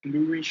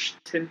bluish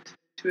tint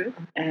to it.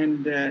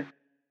 And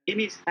in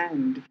his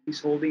hand,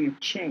 he's holding a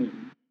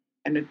chain.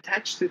 And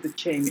attached to the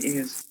chain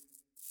is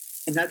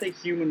another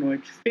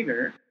humanoid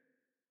figure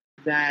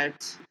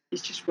that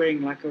is just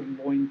wearing like a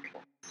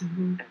loincloth.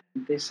 Mm-hmm.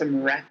 And there's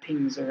some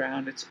wrappings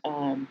around its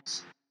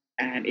arms.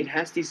 And it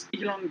has these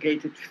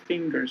elongated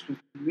fingers with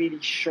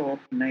really sharp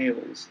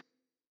nails.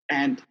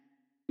 And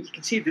you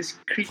can see this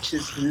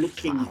creature's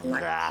licking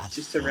like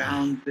just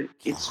around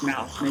its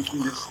mouth,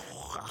 making this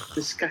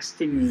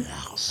disgusting,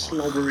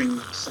 slobbering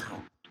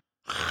sound.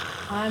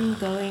 I'm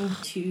going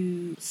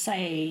to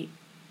say,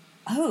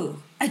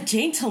 oh, a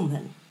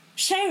gentleman.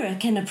 Shayra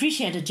can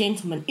appreciate a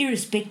gentleman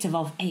irrespective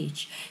of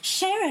age.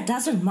 Shayra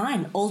doesn't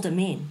mind older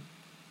men.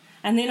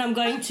 And then I'm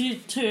going to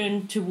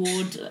turn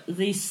toward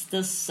this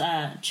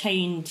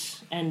chained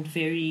and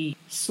very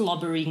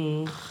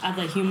slobbering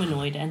other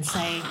humanoid and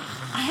say,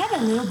 I have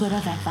a little bit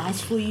of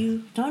advice for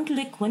you. Don't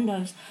lick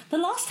windows. The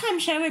last time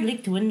Shayra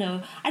licked a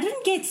window, I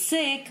didn't get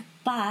sick,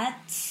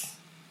 but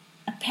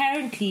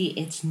apparently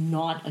it's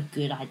not a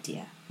good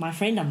idea. My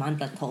friend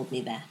Amanda told me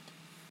that.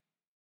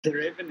 The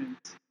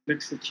Revenant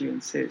looks at you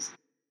and says,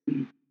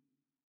 well,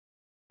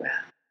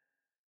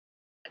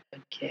 I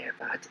don't care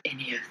about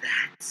any of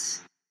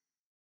that.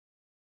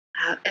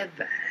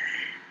 However,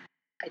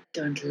 I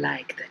don't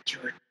like that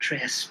you're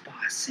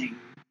trespassing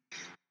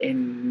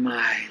in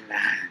my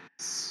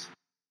lands.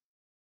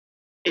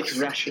 It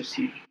rushes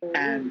you,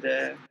 and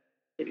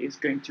it is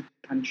going to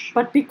punch you.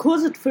 But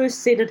because it first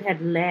said it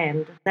had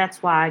land,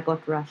 that's why I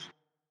got rushed.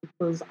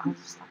 Because I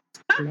was like,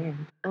 it's got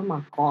land. Oh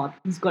my god,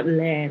 he's got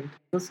land.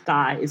 This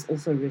guy is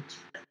also rich.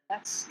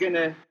 That's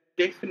gonna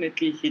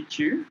definitely hit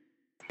you.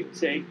 You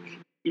take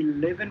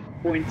 11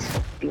 points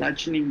of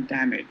bludgeoning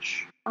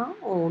damage.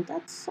 Oh,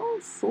 that's so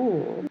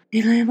sore.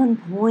 11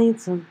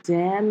 points of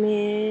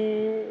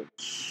damage.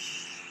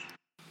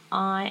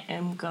 I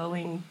am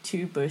going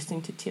to burst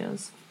into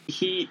tears.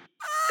 He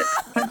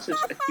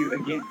punches at you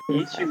again. He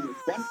hits you with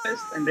one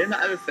fist and then the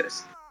other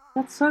fist.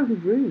 That's so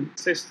rude.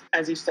 So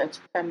as he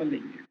starts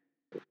pummeling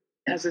you.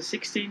 Has a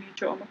 16 hit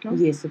your armor class?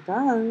 Yes, it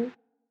does.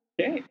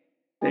 Okay.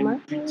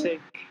 Then you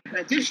take an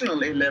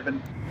additional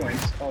 11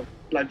 points of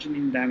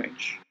bludgeoning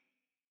damage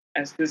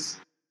as this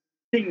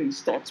thing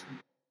starts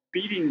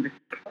beating the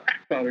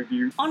crap out of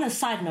you. On a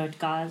side note,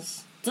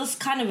 guys, this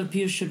kind of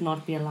abuse should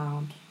not be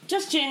allowed.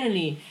 Just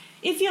generally,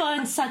 if you're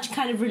in such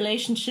kind of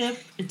relationship,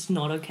 it's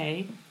not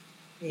okay.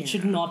 Yeah. It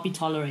should not be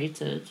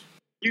tolerated.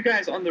 You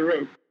guys on the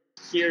rope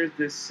hear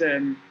this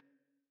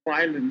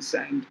violence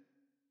and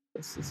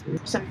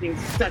something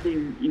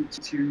thudding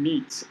into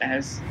meat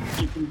as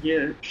you can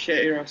hear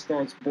Shayra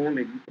starts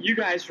bawling. You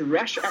guys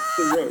rush up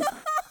the rope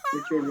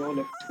with your roll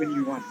of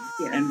 21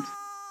 and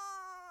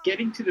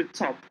getting to the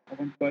top, I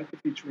want both of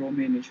you to roll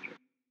me initiative.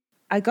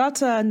 I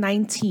got a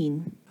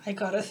 19. I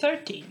got a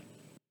 13.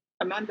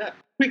 Amanda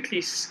quickly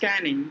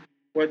scanning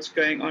what's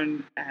going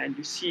on, and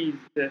you see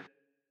the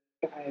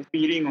guy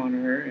beating on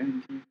her,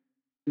 and you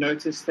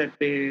notice that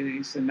there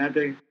is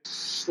another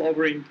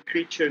slobbering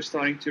creature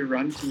starting to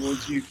run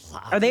towards you.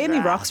 Are there any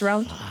rocks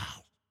around?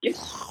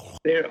 Yes,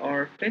 there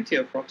are plenty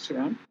of rocks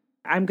around.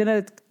 I'm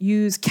going to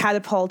use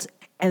catapult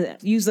and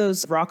use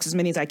those rocks as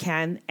many as I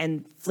can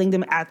and fling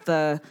them at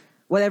the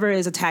whatever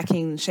is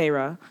attacking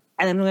Shayra.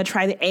 And I'm going to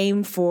try to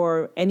aim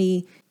for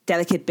any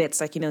delicate bits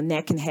like,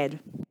 neck and head.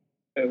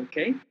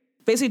 Okay.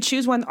 Basically,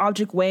 choose one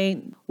object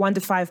weighing 1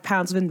 to 5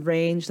 pounds within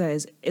range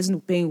that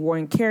isn't being worn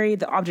and carried.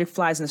 The object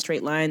flies in a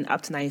straight line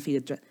up to 90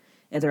 feet in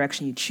the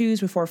direction you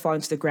choose before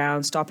falling to the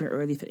ground, stopping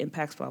early if it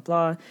impacts, blah,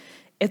 blah.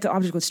 If the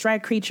object would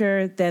strike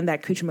creature, then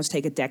that creature must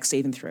take a dex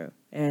saving throw.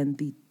 And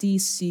the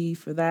DC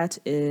for that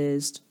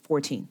is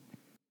 14.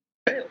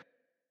 Fail.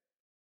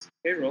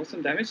 Okay, roll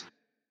some damage.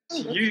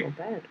 Oh, that's not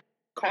bad.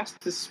 Cast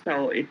the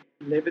spell, it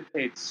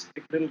levitates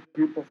a little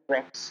group of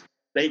rocks.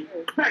 They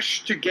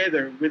crash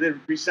together with a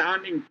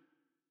resounding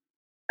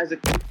as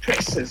it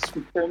compresses,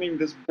 forming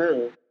this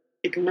ball.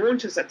 It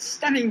launches at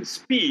stunning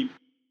speed,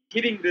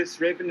 hitting this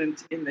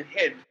revenant in the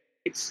head.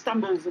 It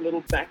stumbles a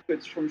little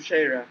backwards from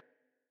Shayra.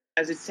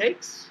 As it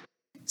takes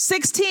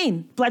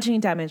 16 bludgeoning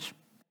damage.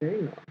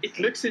 Very nice. It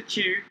looks at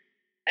you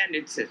and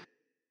it says,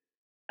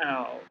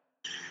 "Oh."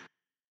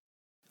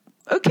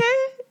 Okay.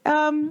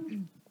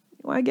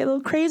 Want to get a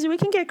little crazy? We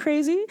can get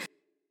crazy.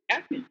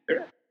 Happy,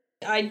 correct.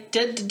 I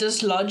did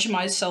dislodge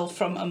myself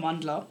from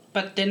Amandla,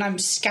 but then I'm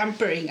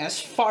scampering as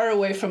far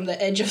away from the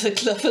edge of the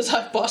cliff as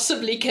I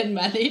possibly can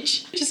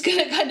manage. Just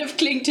gonna kind of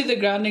cling to the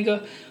ground and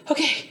go,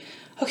 okay,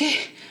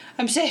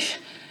 I'm safe.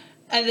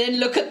 And then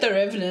look at the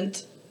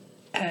Revenant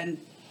and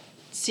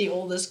see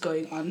all this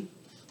going on.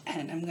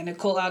 And I'm gonna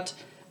call out,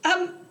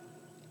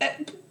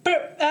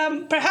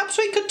 perhaps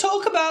we could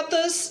talk about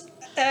this.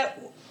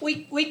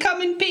 We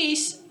come in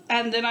peace.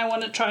 And then I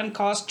want to try and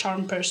cast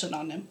Charm Person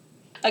on him.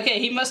 Okay,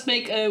 he must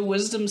make a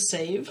wisdom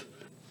save.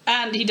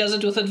 And he does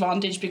it with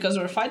advantage because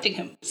we're fighting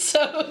him.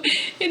 So,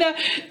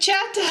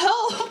 chat to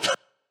help.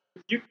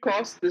 You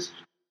cast this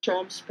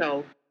charm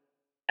spell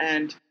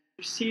and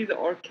you see the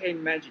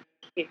arcane magic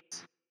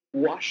hit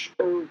wash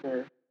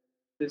over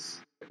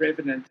this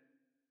revenant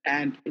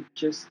and it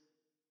just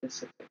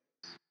dissipates.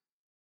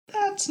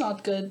 That's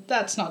not good.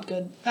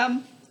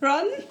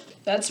 Run?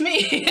 That's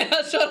me.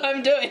 That's what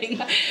I'm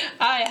doing.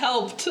 I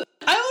helped.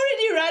 I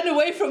already ran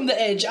away from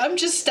the edge. I'm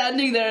just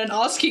standing there and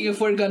asking if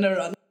we're gonna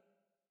run.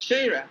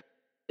 Shayra,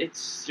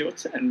 it's your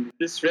turn.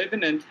 This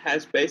revenant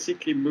has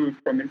basically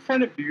moved from in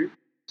front of you,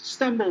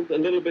 stumbled a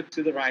little bit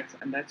to the right,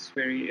 and that's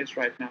where he is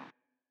right now.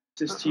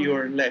 Just to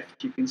your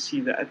left, you can see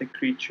the other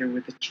creature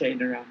with a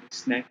chain around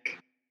his neck,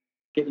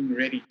 getting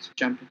ready to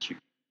jump at you.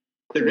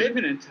 The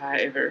revenant,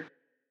 however,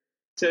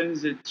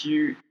 turns at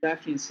you,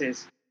 Daphne, and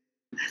says,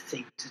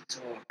 "Nothing to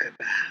talk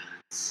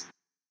about.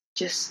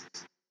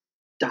 Just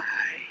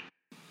die."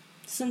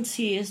 Since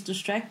he is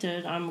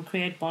distracted, I'm going to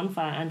create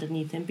bonfire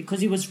underneath him because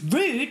he was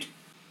rude.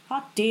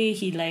 How dare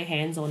he lay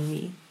hands on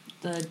me?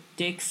 The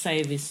dex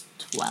save is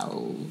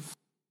 12.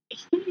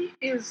 He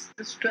is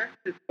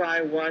distracted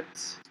by what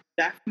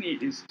Daphne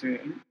is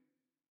doing,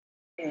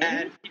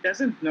 and he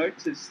doesn't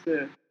notice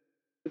the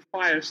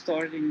fire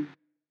starting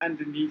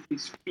underneath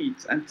his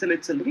feet until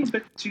it's a little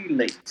bit too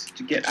late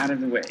to get out of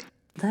the way.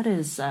 That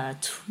is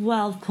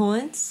 12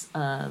 points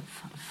of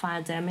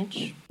fire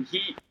damage.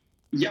 He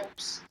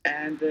yelps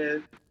and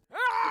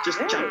just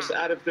jumps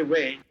out of the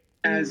way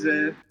As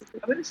I'm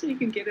going to say you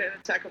can get an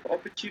attack of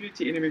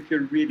opportunity in him if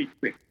you're really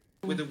quick.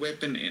 With a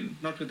weapon in,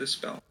 not with a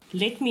spell.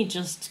 Let me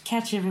just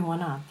catch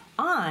everyone up.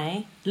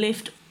 I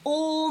left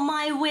all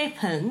my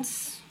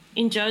weapons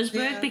in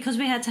Joesburg because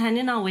we had to hand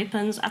in our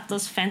weapons at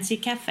this fancy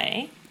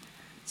cafe.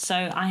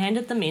 So I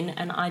handed them in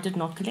and I did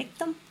not collect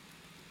them.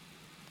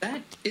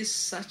 That is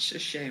such a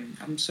shame.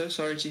 I'm so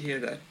sorry to hear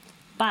that.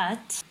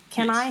 But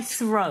can I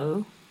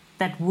throw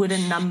that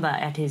wooden number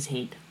at his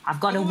head? I've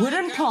got a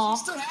wooden claw.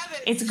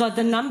 It's got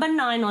the number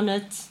 9 on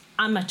it.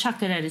 I'm going to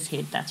chuck it at his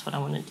head. That's what I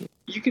want to do.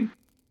 You can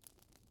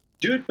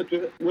do it, but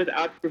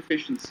without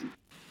proficiency.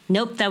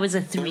 Nope, that was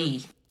a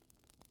 3.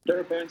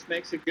 Laura Bones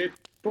makes a good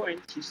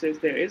point. She says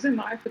there is a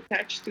knife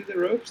attached to the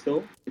rope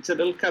still. It's a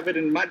little covered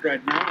in mud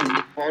right now and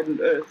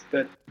hardened earth,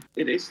 but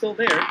it is still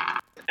there.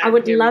 I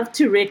would love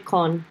to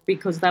retcon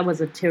because that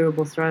was a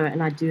terrible throw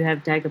and I do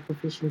have dagger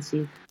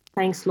proficiency.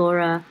 Thanks,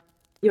 Laura.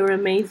 You're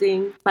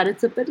amazing, but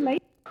it's a bit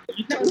late.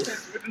 You toss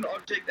that wooden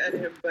object at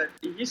him, but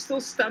he's still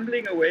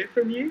stumbling away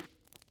from you,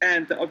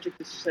 and the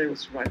object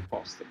sails right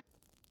past him.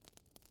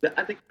 The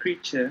other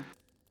creature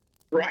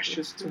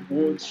rushes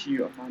towards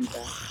you,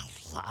 Amanda,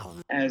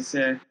 as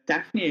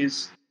Daphne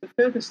is the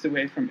furthest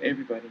away from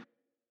everybody.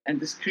 And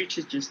this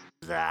creature just,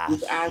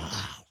 without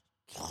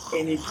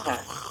any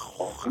type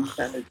of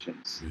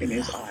intelligence in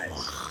his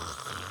eyes,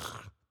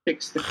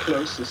 picks the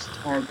closest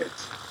target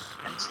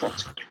and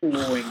starts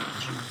clawing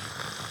at you.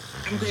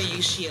 I'm going to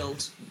use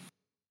shield.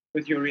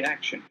 With your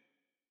reaction?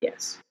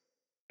 Yes.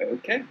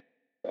 Okay.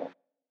 Well,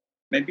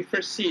 maybe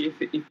first see if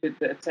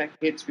the attack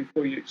hits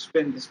before you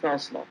spend the spell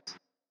slot.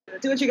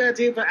 Do what you gotta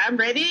do, but I'm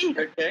ready.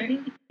 Okay.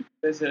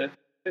 There's a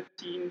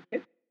 15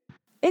 hit.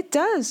 It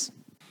does.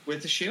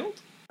 With the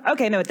shield?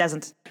 Okay, no, it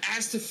doesn't.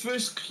 As the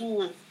first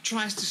claw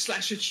tries to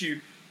slash at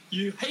you,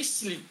 you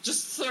hastily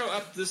just throw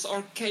up this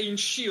arcane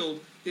shield.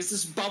 There's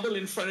this bubble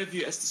in front of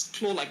you as this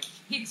claw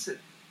hits it,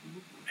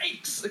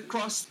 rakes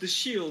across the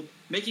shield,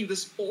 making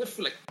this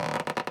awful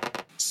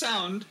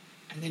sound,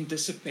 and then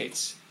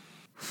dissipates.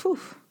 Whew.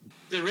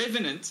 The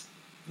Revenant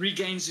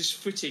regains his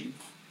footing,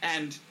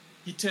 and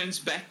he turns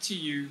back to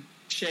you,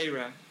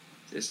 Shayra.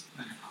 Says,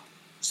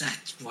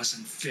 "That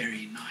wasn't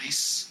very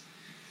nice."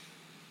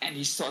 And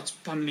he starts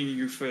pummeling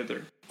you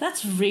further.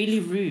 That's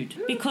really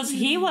rude because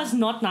he was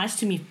not nice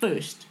to me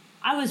first.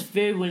 I was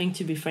very willing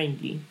to be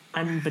friendly.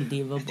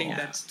 Unbelievable. I think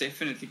that's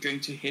definitely going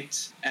to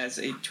hit as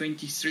a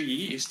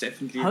 23 is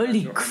definitely...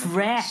 Holy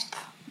crap.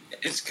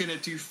 It's going to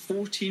do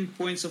 14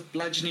 points of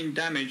bludgeoning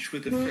damage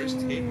with the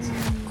first hit.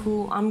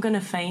 Cool, I'm going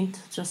to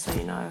faint, just so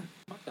you know.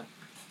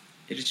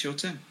 It is your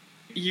turn.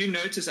 You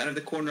notice out of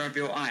the corner of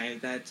your eye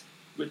that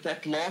with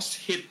that last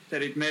hit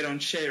that it made on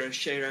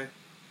Shayra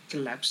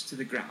collapsed to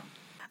the ground.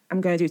 I'm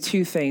going to do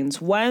 2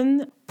 things.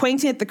 One,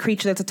 pointing at the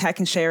creature that's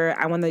attacking Shayra,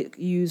 I want to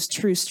use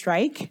True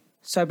Strike.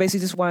 So I basically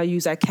just want to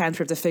use that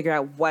cantrip to figure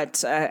out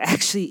what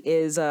actually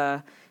is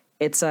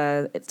its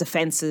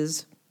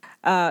defenses.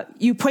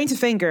 You point a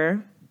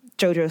finger,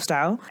 JoJo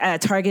style,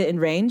 at a target in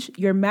range.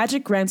 Your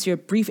magic grants you a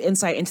brief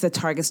insight into the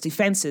target's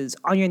defenses.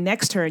 On your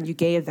next turn, you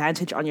gain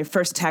advantage on your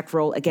first attack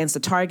roll against the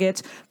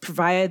target,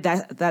 provided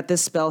that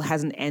this spell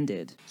hasn't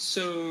ended.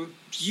 So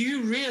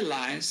you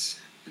realize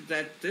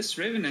that this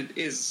Revenant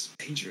is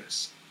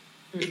dangerous.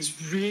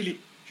 It's really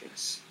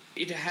dangerous.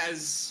 It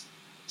has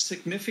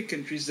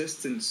significant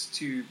resistance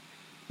to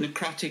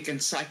necrotic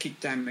and psychic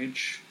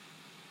damage.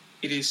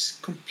 It is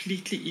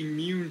completely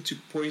immune to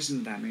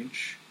poison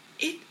damage.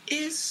 It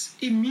is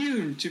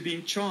immune to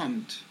being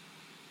charmed,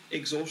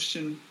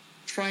 exhaustion,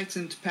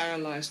 frightened,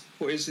 paralyzed,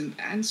 poisoned,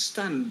 and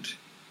stunned.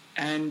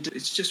 And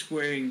it's just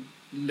wearing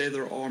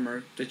leather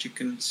armor that you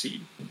can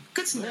see.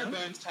 Good to know.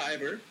 Bones,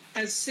 however,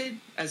 has said,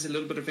 as a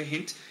little bit of a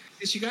hint,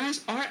 is you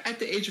guys are at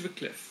the edge of a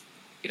cliff.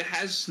 It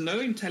has no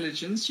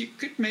intelligence. You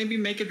could maybe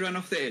make it run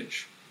off the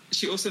edge.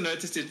 She also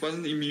noticed it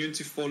wasn't immune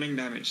to falling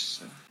damage.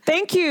 So.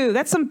 Thank you.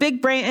 That's some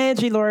big brain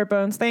energy, Laura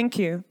Bones. Thank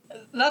you.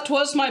 That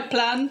was my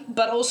plan,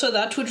 but also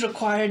that would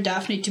require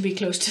Daphne to be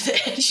close to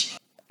the edge.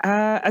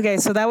 Okay,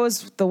 so that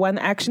was the one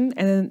action,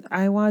 and then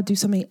I want to do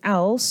something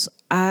else.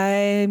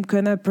 I'm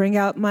going to bring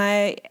out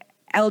my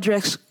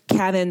Eldritch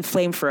Cannon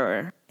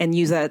Flamethrower and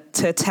use that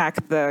to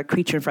attack the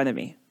creature in front of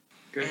me.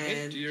 Go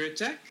ahead, do your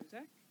attack.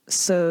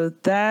 So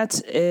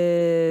that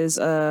is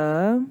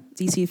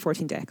DC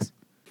 14 Dex.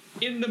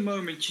 In the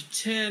moment, you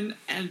turn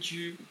and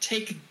you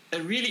take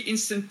a really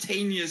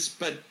instantaneous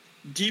but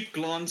deep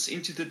glance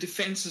into the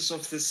defenses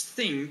of this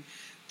thing.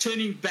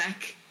 Turning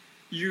back,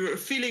 you're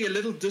feeling a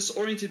little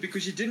disoriented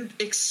because you didn't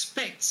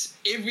expect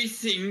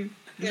everything.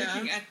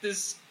 Looking at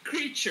this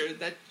creature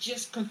that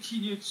just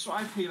continued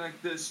swiping like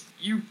this.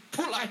 You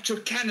pull out your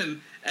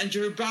cannon and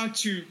you're about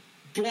to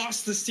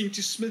blast this thing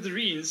to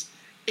smithereens,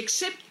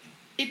 except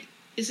it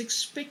is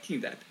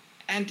expecting that.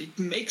 And it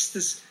makes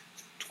this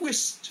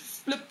twist,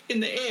 flip in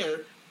the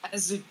air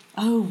as it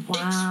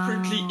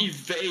expertly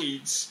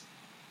evades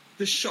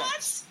the shot.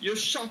 What? Your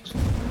shot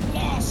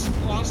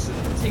blasts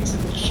and takes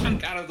a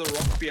chunk out of the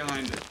rock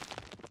behind it.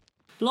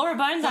 Laura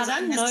Bones, I Was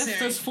don't know if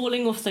unnecessary. this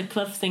falling off the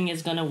cliff thing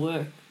is going to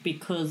work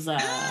because,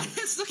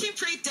 It's looking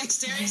pretty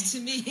dexterous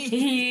to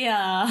me.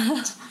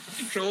 yeah.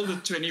 Roll the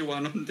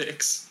 21 on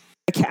Dex.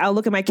 I'll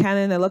look at my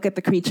cannon, I look at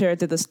the creature,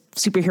 do this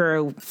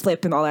superhero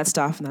flip and all that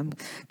stuff, and I'm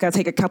gonna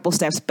take a couple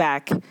steps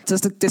back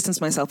just to distance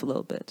myself a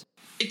little bit.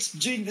 It's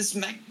doing this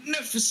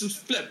magnificent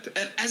flip,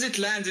 and as it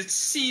lands, it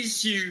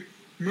sees you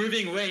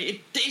moving away.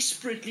 It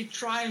desperately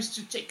tries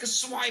to take a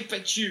swipe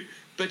at you,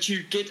 but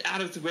you get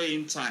out of the way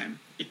in time.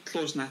 It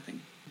claws nothing.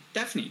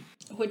 Daphne.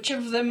 Which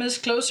of them is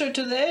closer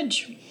to the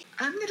edge?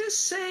 I'm going to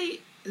say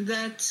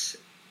that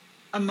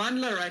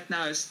Amandla right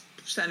now is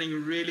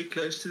standing really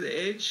close to the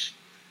edge,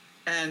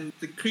 and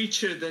the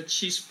creature that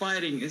she's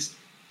fighting is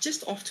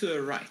just off to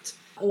her right.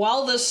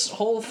 While this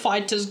whole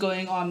fight is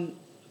going on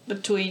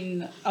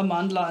between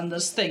Amandla and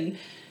this thing,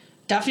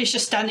 Daphne's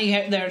just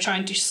standing there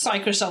trying to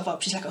psych herself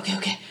up. She's like,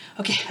 okay,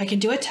 I can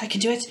do it.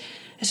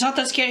 It's not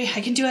that scary.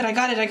 I can do it. I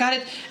got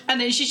it. And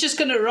then she's just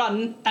going to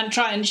run and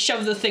try and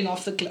shove the thing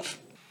off the cliff.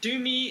 Do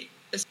me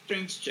a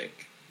strength check.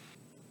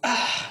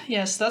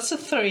 Yes, that's a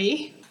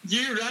 3.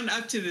 You run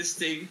up to this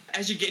thing.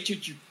 As you get to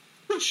it, you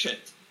push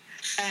it.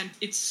 And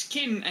its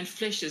skin and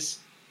flesh is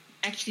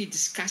actually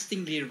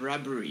disgustingly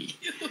rubbery.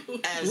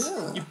 As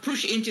you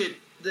push into it,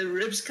 the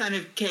ribs kind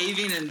of cave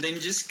in and then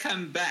just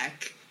come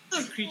back.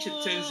 The creature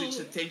turns its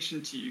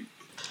attention to you.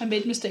 I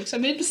made mistakes.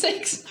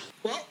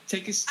 Well,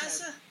 take a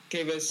stab.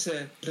 Gave us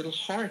a little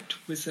heart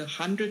with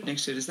 100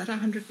 next to it. Is that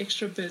 100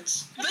 extra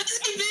bits? Let's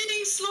keep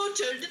being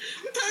slaughtered.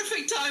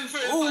 Perfect time for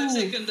a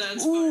 5-second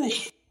dance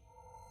party.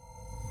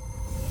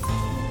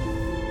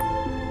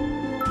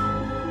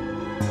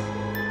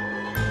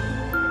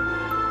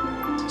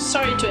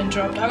 Sorry to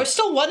interrupt. I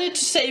still wanted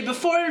to say,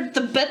 before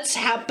the bits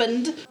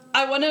happened,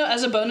 I want to,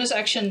 as a bonus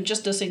action,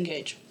 just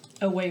disengage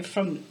away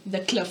from the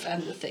cliff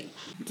and the thing.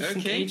 Okay,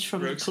 Disengage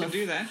from the Rogues can cliff.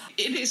 do that.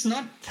 It is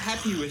not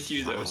happy with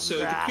you though, so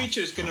the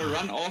creature is going to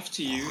run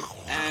after you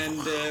and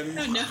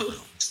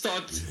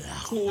start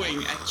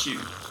clawing at you.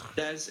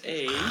 That's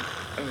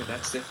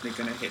that's definitely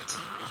going to hit.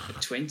 A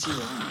 21.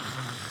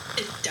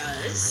 It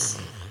does.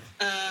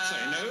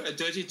 Sorry, no, a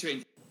dirty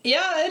 20.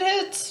 Yeah, it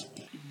hits.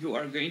 You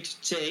are going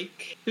to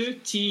take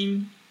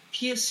 13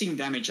 piercing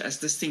damage as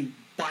this thing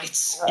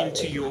bites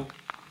into your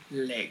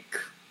leg.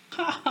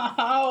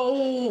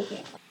 Ow.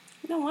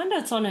 No wonder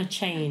it's on a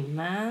chain,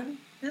 man.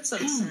 That's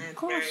unsanitary.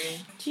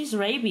 Gosh, geez,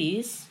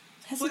 rabies.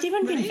 Has What, it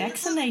even been right?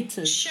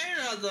 vaccinated?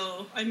 Shara,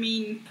 though. I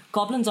mean,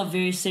 Goblins are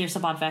very serious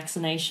about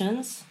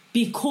vaccinations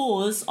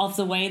because of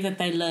the way that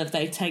they live.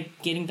 They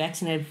take getting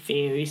vaccinated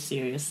very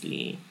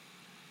seriously.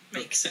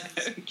 makes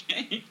sense.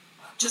 Okay.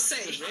 Just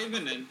say. The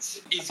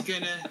Revenant is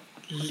going to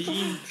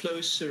lean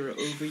closer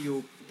over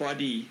your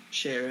body,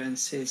 Shara, and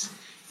says,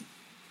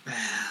 "Well,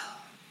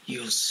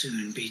 you'll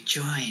soon be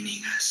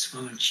joining us,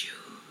 won't you?"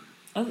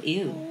 Oh,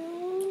 ew.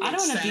 I don't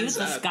want to be with Stands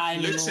this up, guy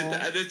looks at anymore.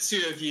 the other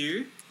two of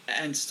you,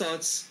 and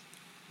starts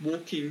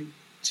walking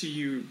to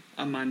you,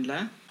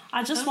 Amandla.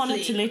 I just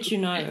wanted to Lovely. let you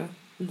know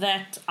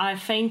that I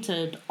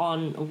fainted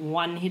on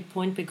 1 hit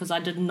point because I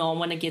did not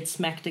want to get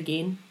smacked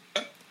again.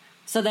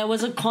 So there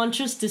was a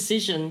conscious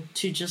decision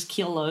to just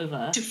keel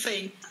over To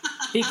faint.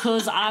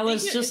 because I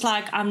was just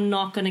like, I'm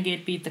not going to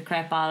get beat the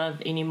crap out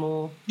of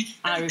anymore.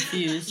 I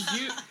refuse.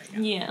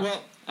 Yeah.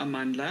 Well,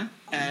 Amandla,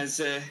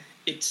 as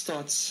it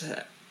starts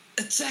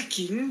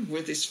attacking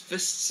with his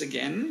fists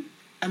again.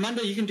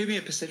 Amanda, you can do me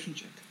a perception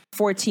check.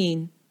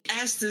 14.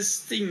 As this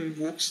thing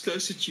walks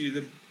closer to you,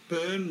 the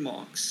burn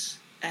marks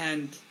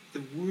and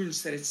the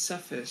wounds that it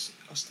suffers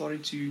are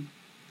starting to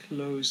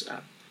close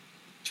up.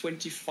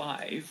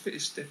 25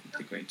 is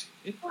definitely going to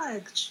hit.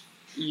 What?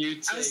 You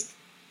I was-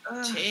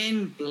 take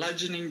 10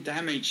 bludgeoning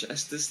damage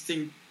as this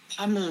thing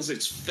pummels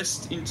its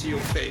fist into your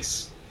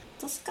face.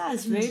 This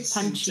guy's very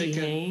punchy, Take a-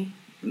 hey?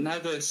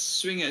 Another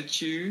swing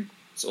at you.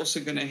 It's also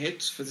going to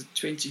hit for the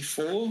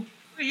 24.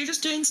 You're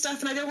just doing stuff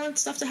and I don't want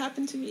stuff to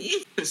happen to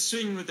me. The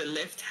swing with the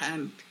left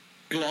hand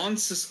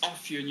glances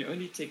off you and you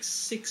only take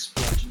 6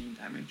 bludgeoning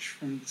damage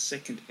from the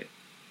second hit.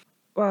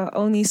 Well,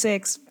 only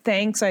 6.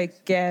 Thanks, I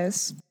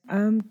guess.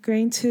 I'm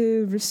going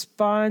to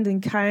respond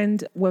in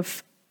kind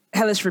with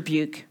Hellish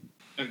Rebuke.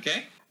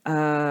 Okay?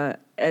 A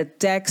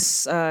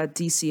Dex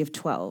DC of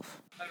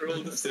 12. I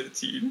rolled a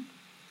 13.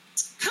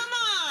 Come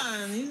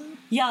on!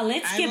 Yeah,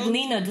 let's I give will-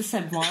 Lena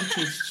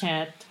disadvantage,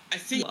 chat. I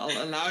think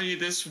I'll allow you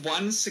this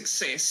one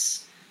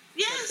success.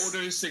 Yes!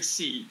 Auto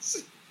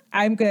succeeds.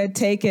 I'm going to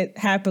take it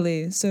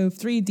happily. So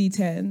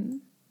 3d10.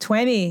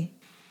 20.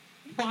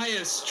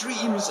 Fire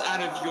streams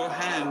out of your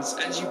hands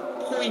as you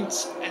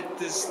point at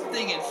this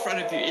thing in front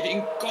of you. It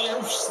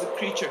engulfs the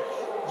creature.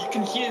 You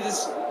can hear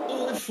this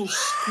awful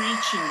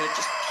screeching that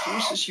just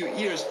pierces your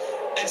ears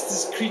as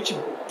this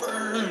creature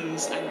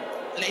burns and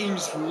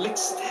flames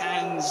licks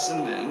hands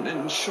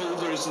and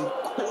shoulders and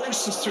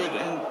courses through it.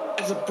 And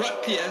as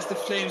abruptly as the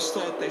flames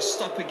start, they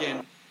stop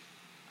again.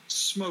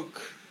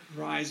 Smoke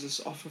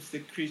rises off of the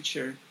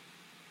creature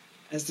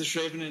as this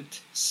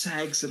revenant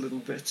sags a little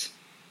bit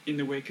in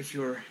the wake of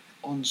your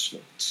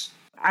onslaught.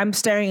 I'm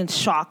staring in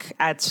shock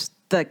at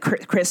the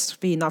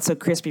crispy, not so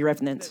crispy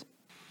revenant.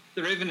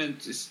 the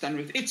Revenant is done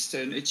with its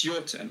turn, it's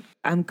your turn.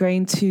 I'm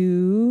going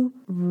to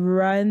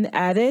run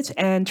at it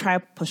and try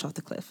to push off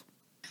the cliff.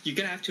 You're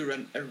going to have to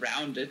run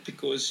around it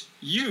because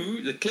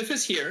the cliff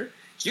is here,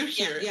 you're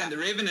here, Yeah. and the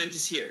Revenant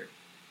is here.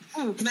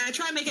 Ooh, can I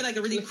try and make it like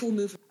a really cool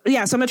move?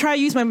 Yeah, so I'm going to try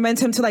to use my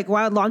momentum to, like,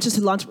 while it launches,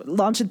 to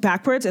launch it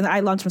backwards, and I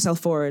launch myself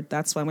forward.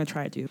 That's what I'm going to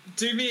try to do.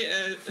 Do me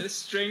a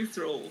strength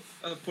roll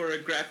for a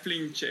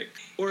grappling check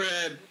or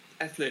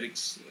a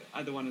athletics.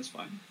 Either one is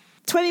fine.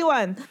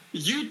 21.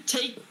 You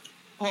take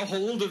a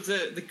hold of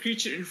the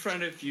creature in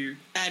front of you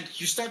and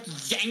you start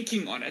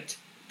yanking on it.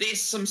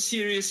 There's some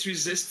serious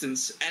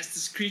resistance as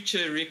this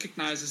creature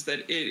recognizes that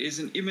it is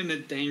in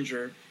imminent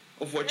danger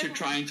of what you're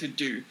trying to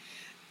do.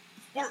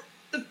 For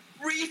the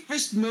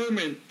briefest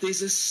moment,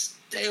 there's a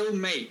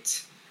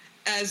stalemate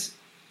as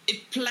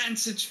it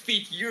plants its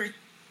feet. You're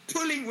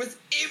pulling with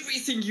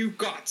everything you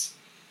got.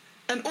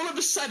 And all of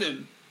a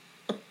sudden,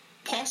 a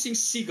passing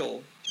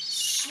seagull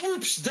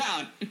swoops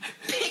down and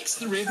picks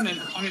the Revenant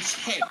on its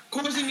head,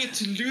 causing it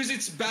to lose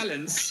its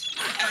balance.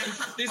 And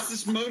there's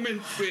this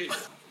moment where it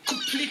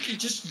completely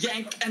just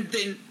yank and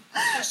then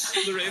toss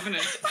the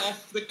Revenant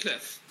off the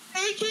cliff.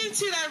 Thank you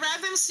to that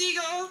random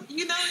seagull.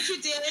 You know what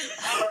you did.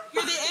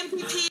 You're the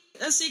MVP.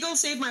 A seagull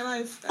saved my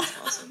life. That's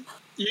awesome.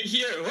 You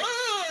hear,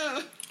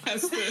 "Whoa!"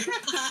 as the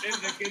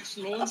Revenant gets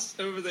launched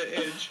over the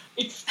edge.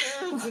 It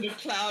falls in a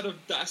cloud of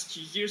dust.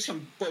 You hear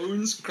some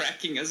bones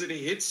cracking as it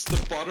hits the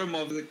bottom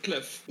of the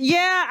cliff.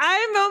 Yeah,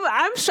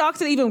 I'm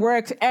shocked it even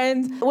worked.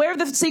 And wherever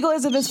the seagull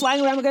is, if it's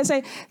flying around, I'm going to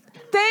say,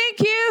 thank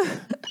you.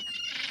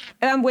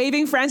 And I'm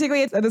waving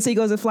frantically at the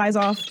seagull as it flies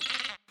off.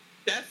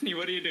 Daphne,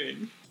 what are you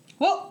doing?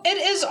 Well, it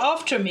is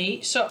after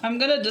me, so I'm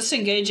gonna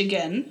disengage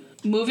again,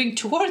 moving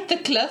toward the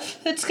cliff.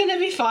 It's gonna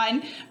be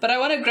fine, but I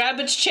want to grab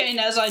its chain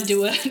as I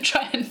do it and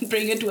try and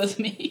bring it with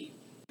me.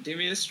 Give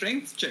me a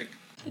strength check.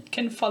 It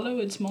can follow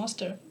its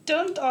master.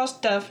 Don't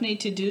ask Daphne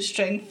to do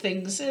strength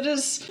things.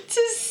 It's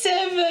a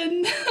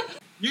 7.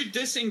 You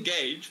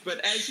disengage,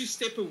 but as you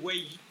step away,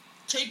 you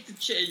take the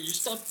chain, you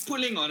start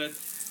pulling on it,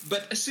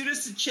 but as soon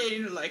as the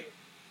chain, like,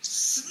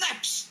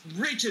 snaps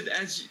rigid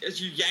as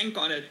you yank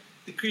on it,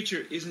 the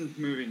creature isn't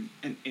moving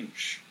an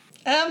inch.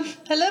 A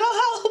little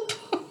help.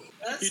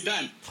 You're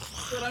done.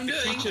 That's what I'm The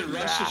doing. creature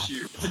rushes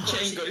you. The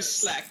chain goes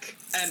slack,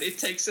 and it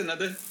takes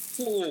another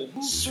fall,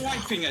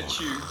 swiping at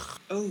you.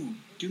 Oh,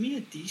 do me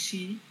a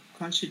DC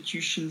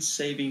Constitution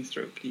saving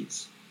throw,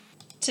 please.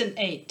 It's an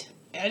 8.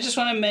 I just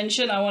want to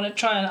mention I want to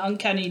try an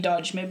uncanny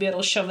dodge. Maybe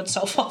it'll shove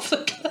itself off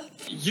the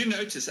cliff. You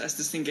notice as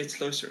this thing gets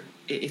closer,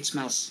 it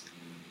smells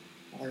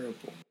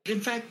horrible. In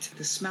fact,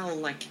 the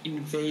smell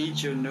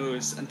invades your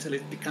nose until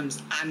it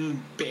becomes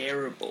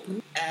unbearable.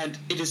 And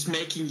it is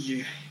making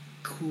you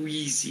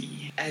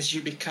queasy as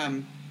you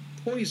become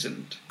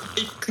poisoned.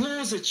 It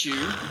claws at you,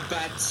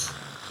 but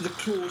the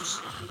claws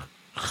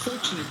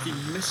fortunately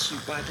miss you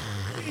by the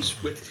hair's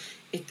width.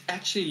 It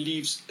actually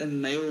leaves a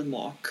nail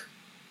mark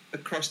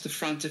across the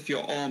front of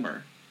your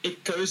armor.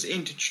 It goes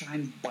in to try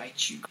and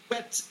bite you.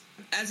 But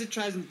as it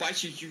tries and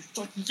bites you, you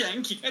start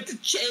yanking at the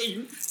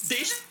chain,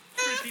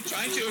 desperately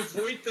trying to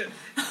avoid them.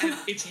 And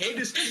its head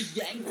is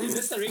yanked in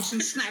this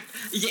direction, snap,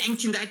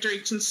 yanked in that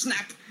direction,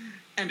 snap.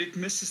 And it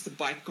misses the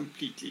bite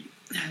completely.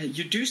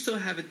 You do still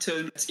have a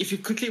turn. If you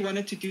quickly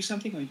wanted to do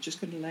something, or you're just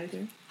going to lay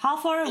there? How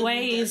far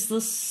away is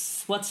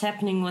this? What's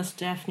happening with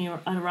Daphne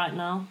right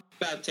now?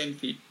 About 10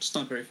 feet. It's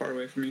not very far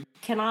away from you.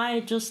 Can I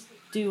just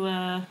do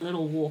a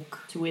little walk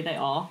to where they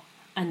are?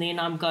 And then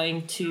I'm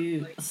going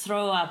to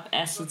throw up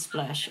acid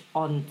splash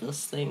on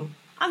this thing.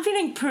 I'm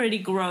feeling pretty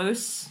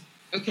gross.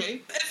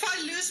 Okay. If I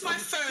lose my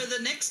fur,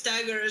 the next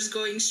dagger is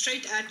going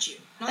straight at you.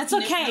 That's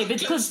okay,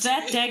 because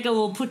that dagger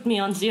will put me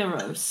on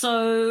 0.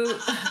 So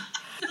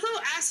No,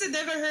 acid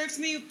never hurts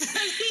me.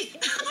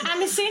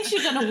 I'm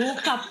essentially going to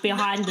walk up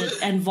behind it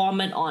and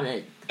vomit on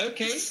it.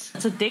 Okay.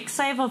 It's a dex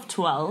save of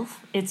 12.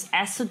 It's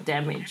acid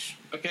damage.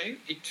 Okay.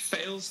 It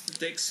fails the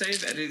dex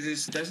save and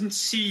it doesn't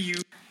see you.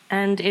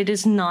 And it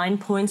is 9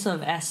 points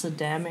of acid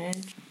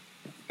damage.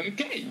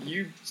 Okay.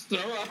 You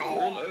throw up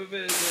all over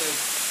the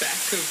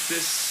back of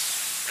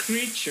this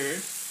creature.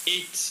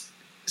 It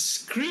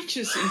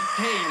screeches in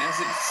pain as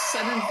it's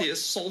suddenly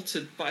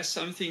assaulted by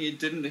something it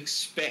didn't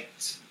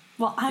expect.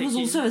 Well, I was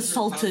also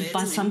assaulted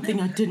by something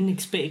I didn't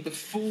expect. The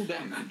full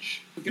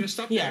damage. We're going to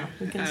stop Yeah, there.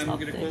 we can We're stop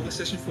going to there. call the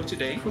session for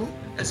today. Cool.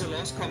 As a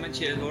last comment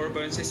here, Laura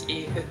Bone says,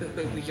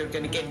 you're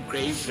going to get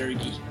grave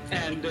dirty.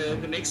 And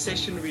the next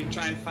session, we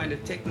try and find a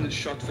tetanus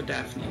shot for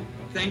Daphne.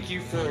 Thank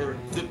you for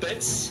the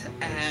bits.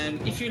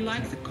 And if you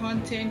like the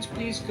content,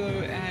 please go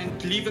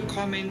and leave a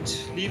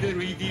comment, leave a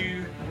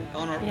review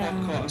on our Yeah.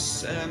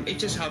 podcast. It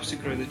just helps to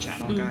grow the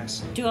channel,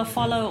 guys. Do a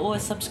follow or a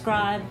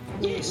subscribe.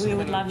 Yes, We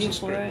would love you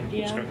for it.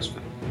 Yeah. Subscribe is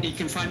fine. You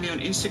can find me on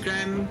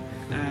Instagram,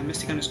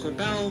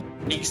 Mystic_Bell,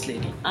 Next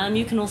Lady.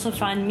 You can also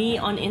find me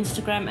on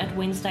Instagram at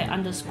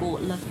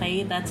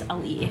Wednesday_Lefey. That's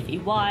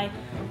Lefey.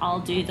 I'll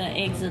do the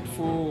exit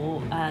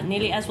for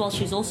Nelly as well.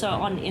 She's also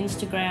on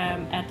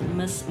Instagram at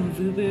Miss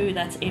Mvubu.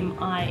 That's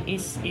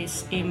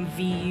MISSMVUVU.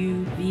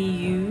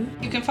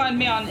 You can find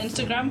me on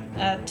Instagram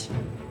at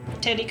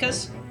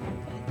Teddycus.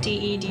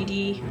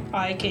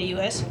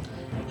 TEDDIKUS.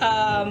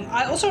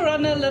 I also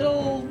run a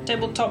little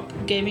tabletop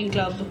gaming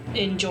club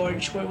in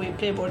George where we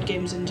play board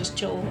games and just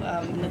chill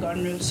in the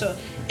Garden Route. So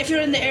if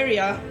you're in the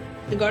area,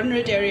 the Garden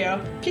Route area,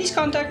 please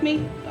contact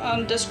me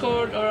on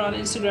Discord or on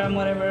Instagram,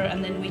 whatever,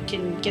 and then we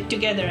can get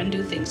together and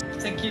do things.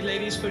 Thank you,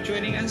 ladies, for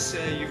joining us.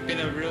 You've been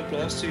a real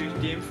blast to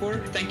DM for.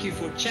 Thank you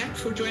for chat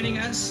for joining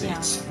us. Yeah,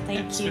 It's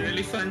thank you. been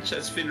really fun.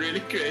 Chat's been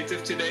really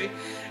creative today.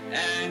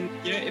 And,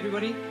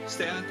 everybody,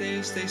 stay out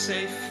there, stay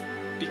safe,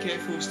 be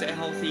careful, stay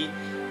healthy,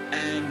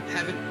 and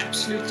have an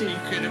absolutely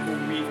incredible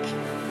week.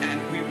 And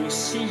we will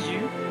see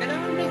you at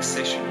our next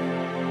session.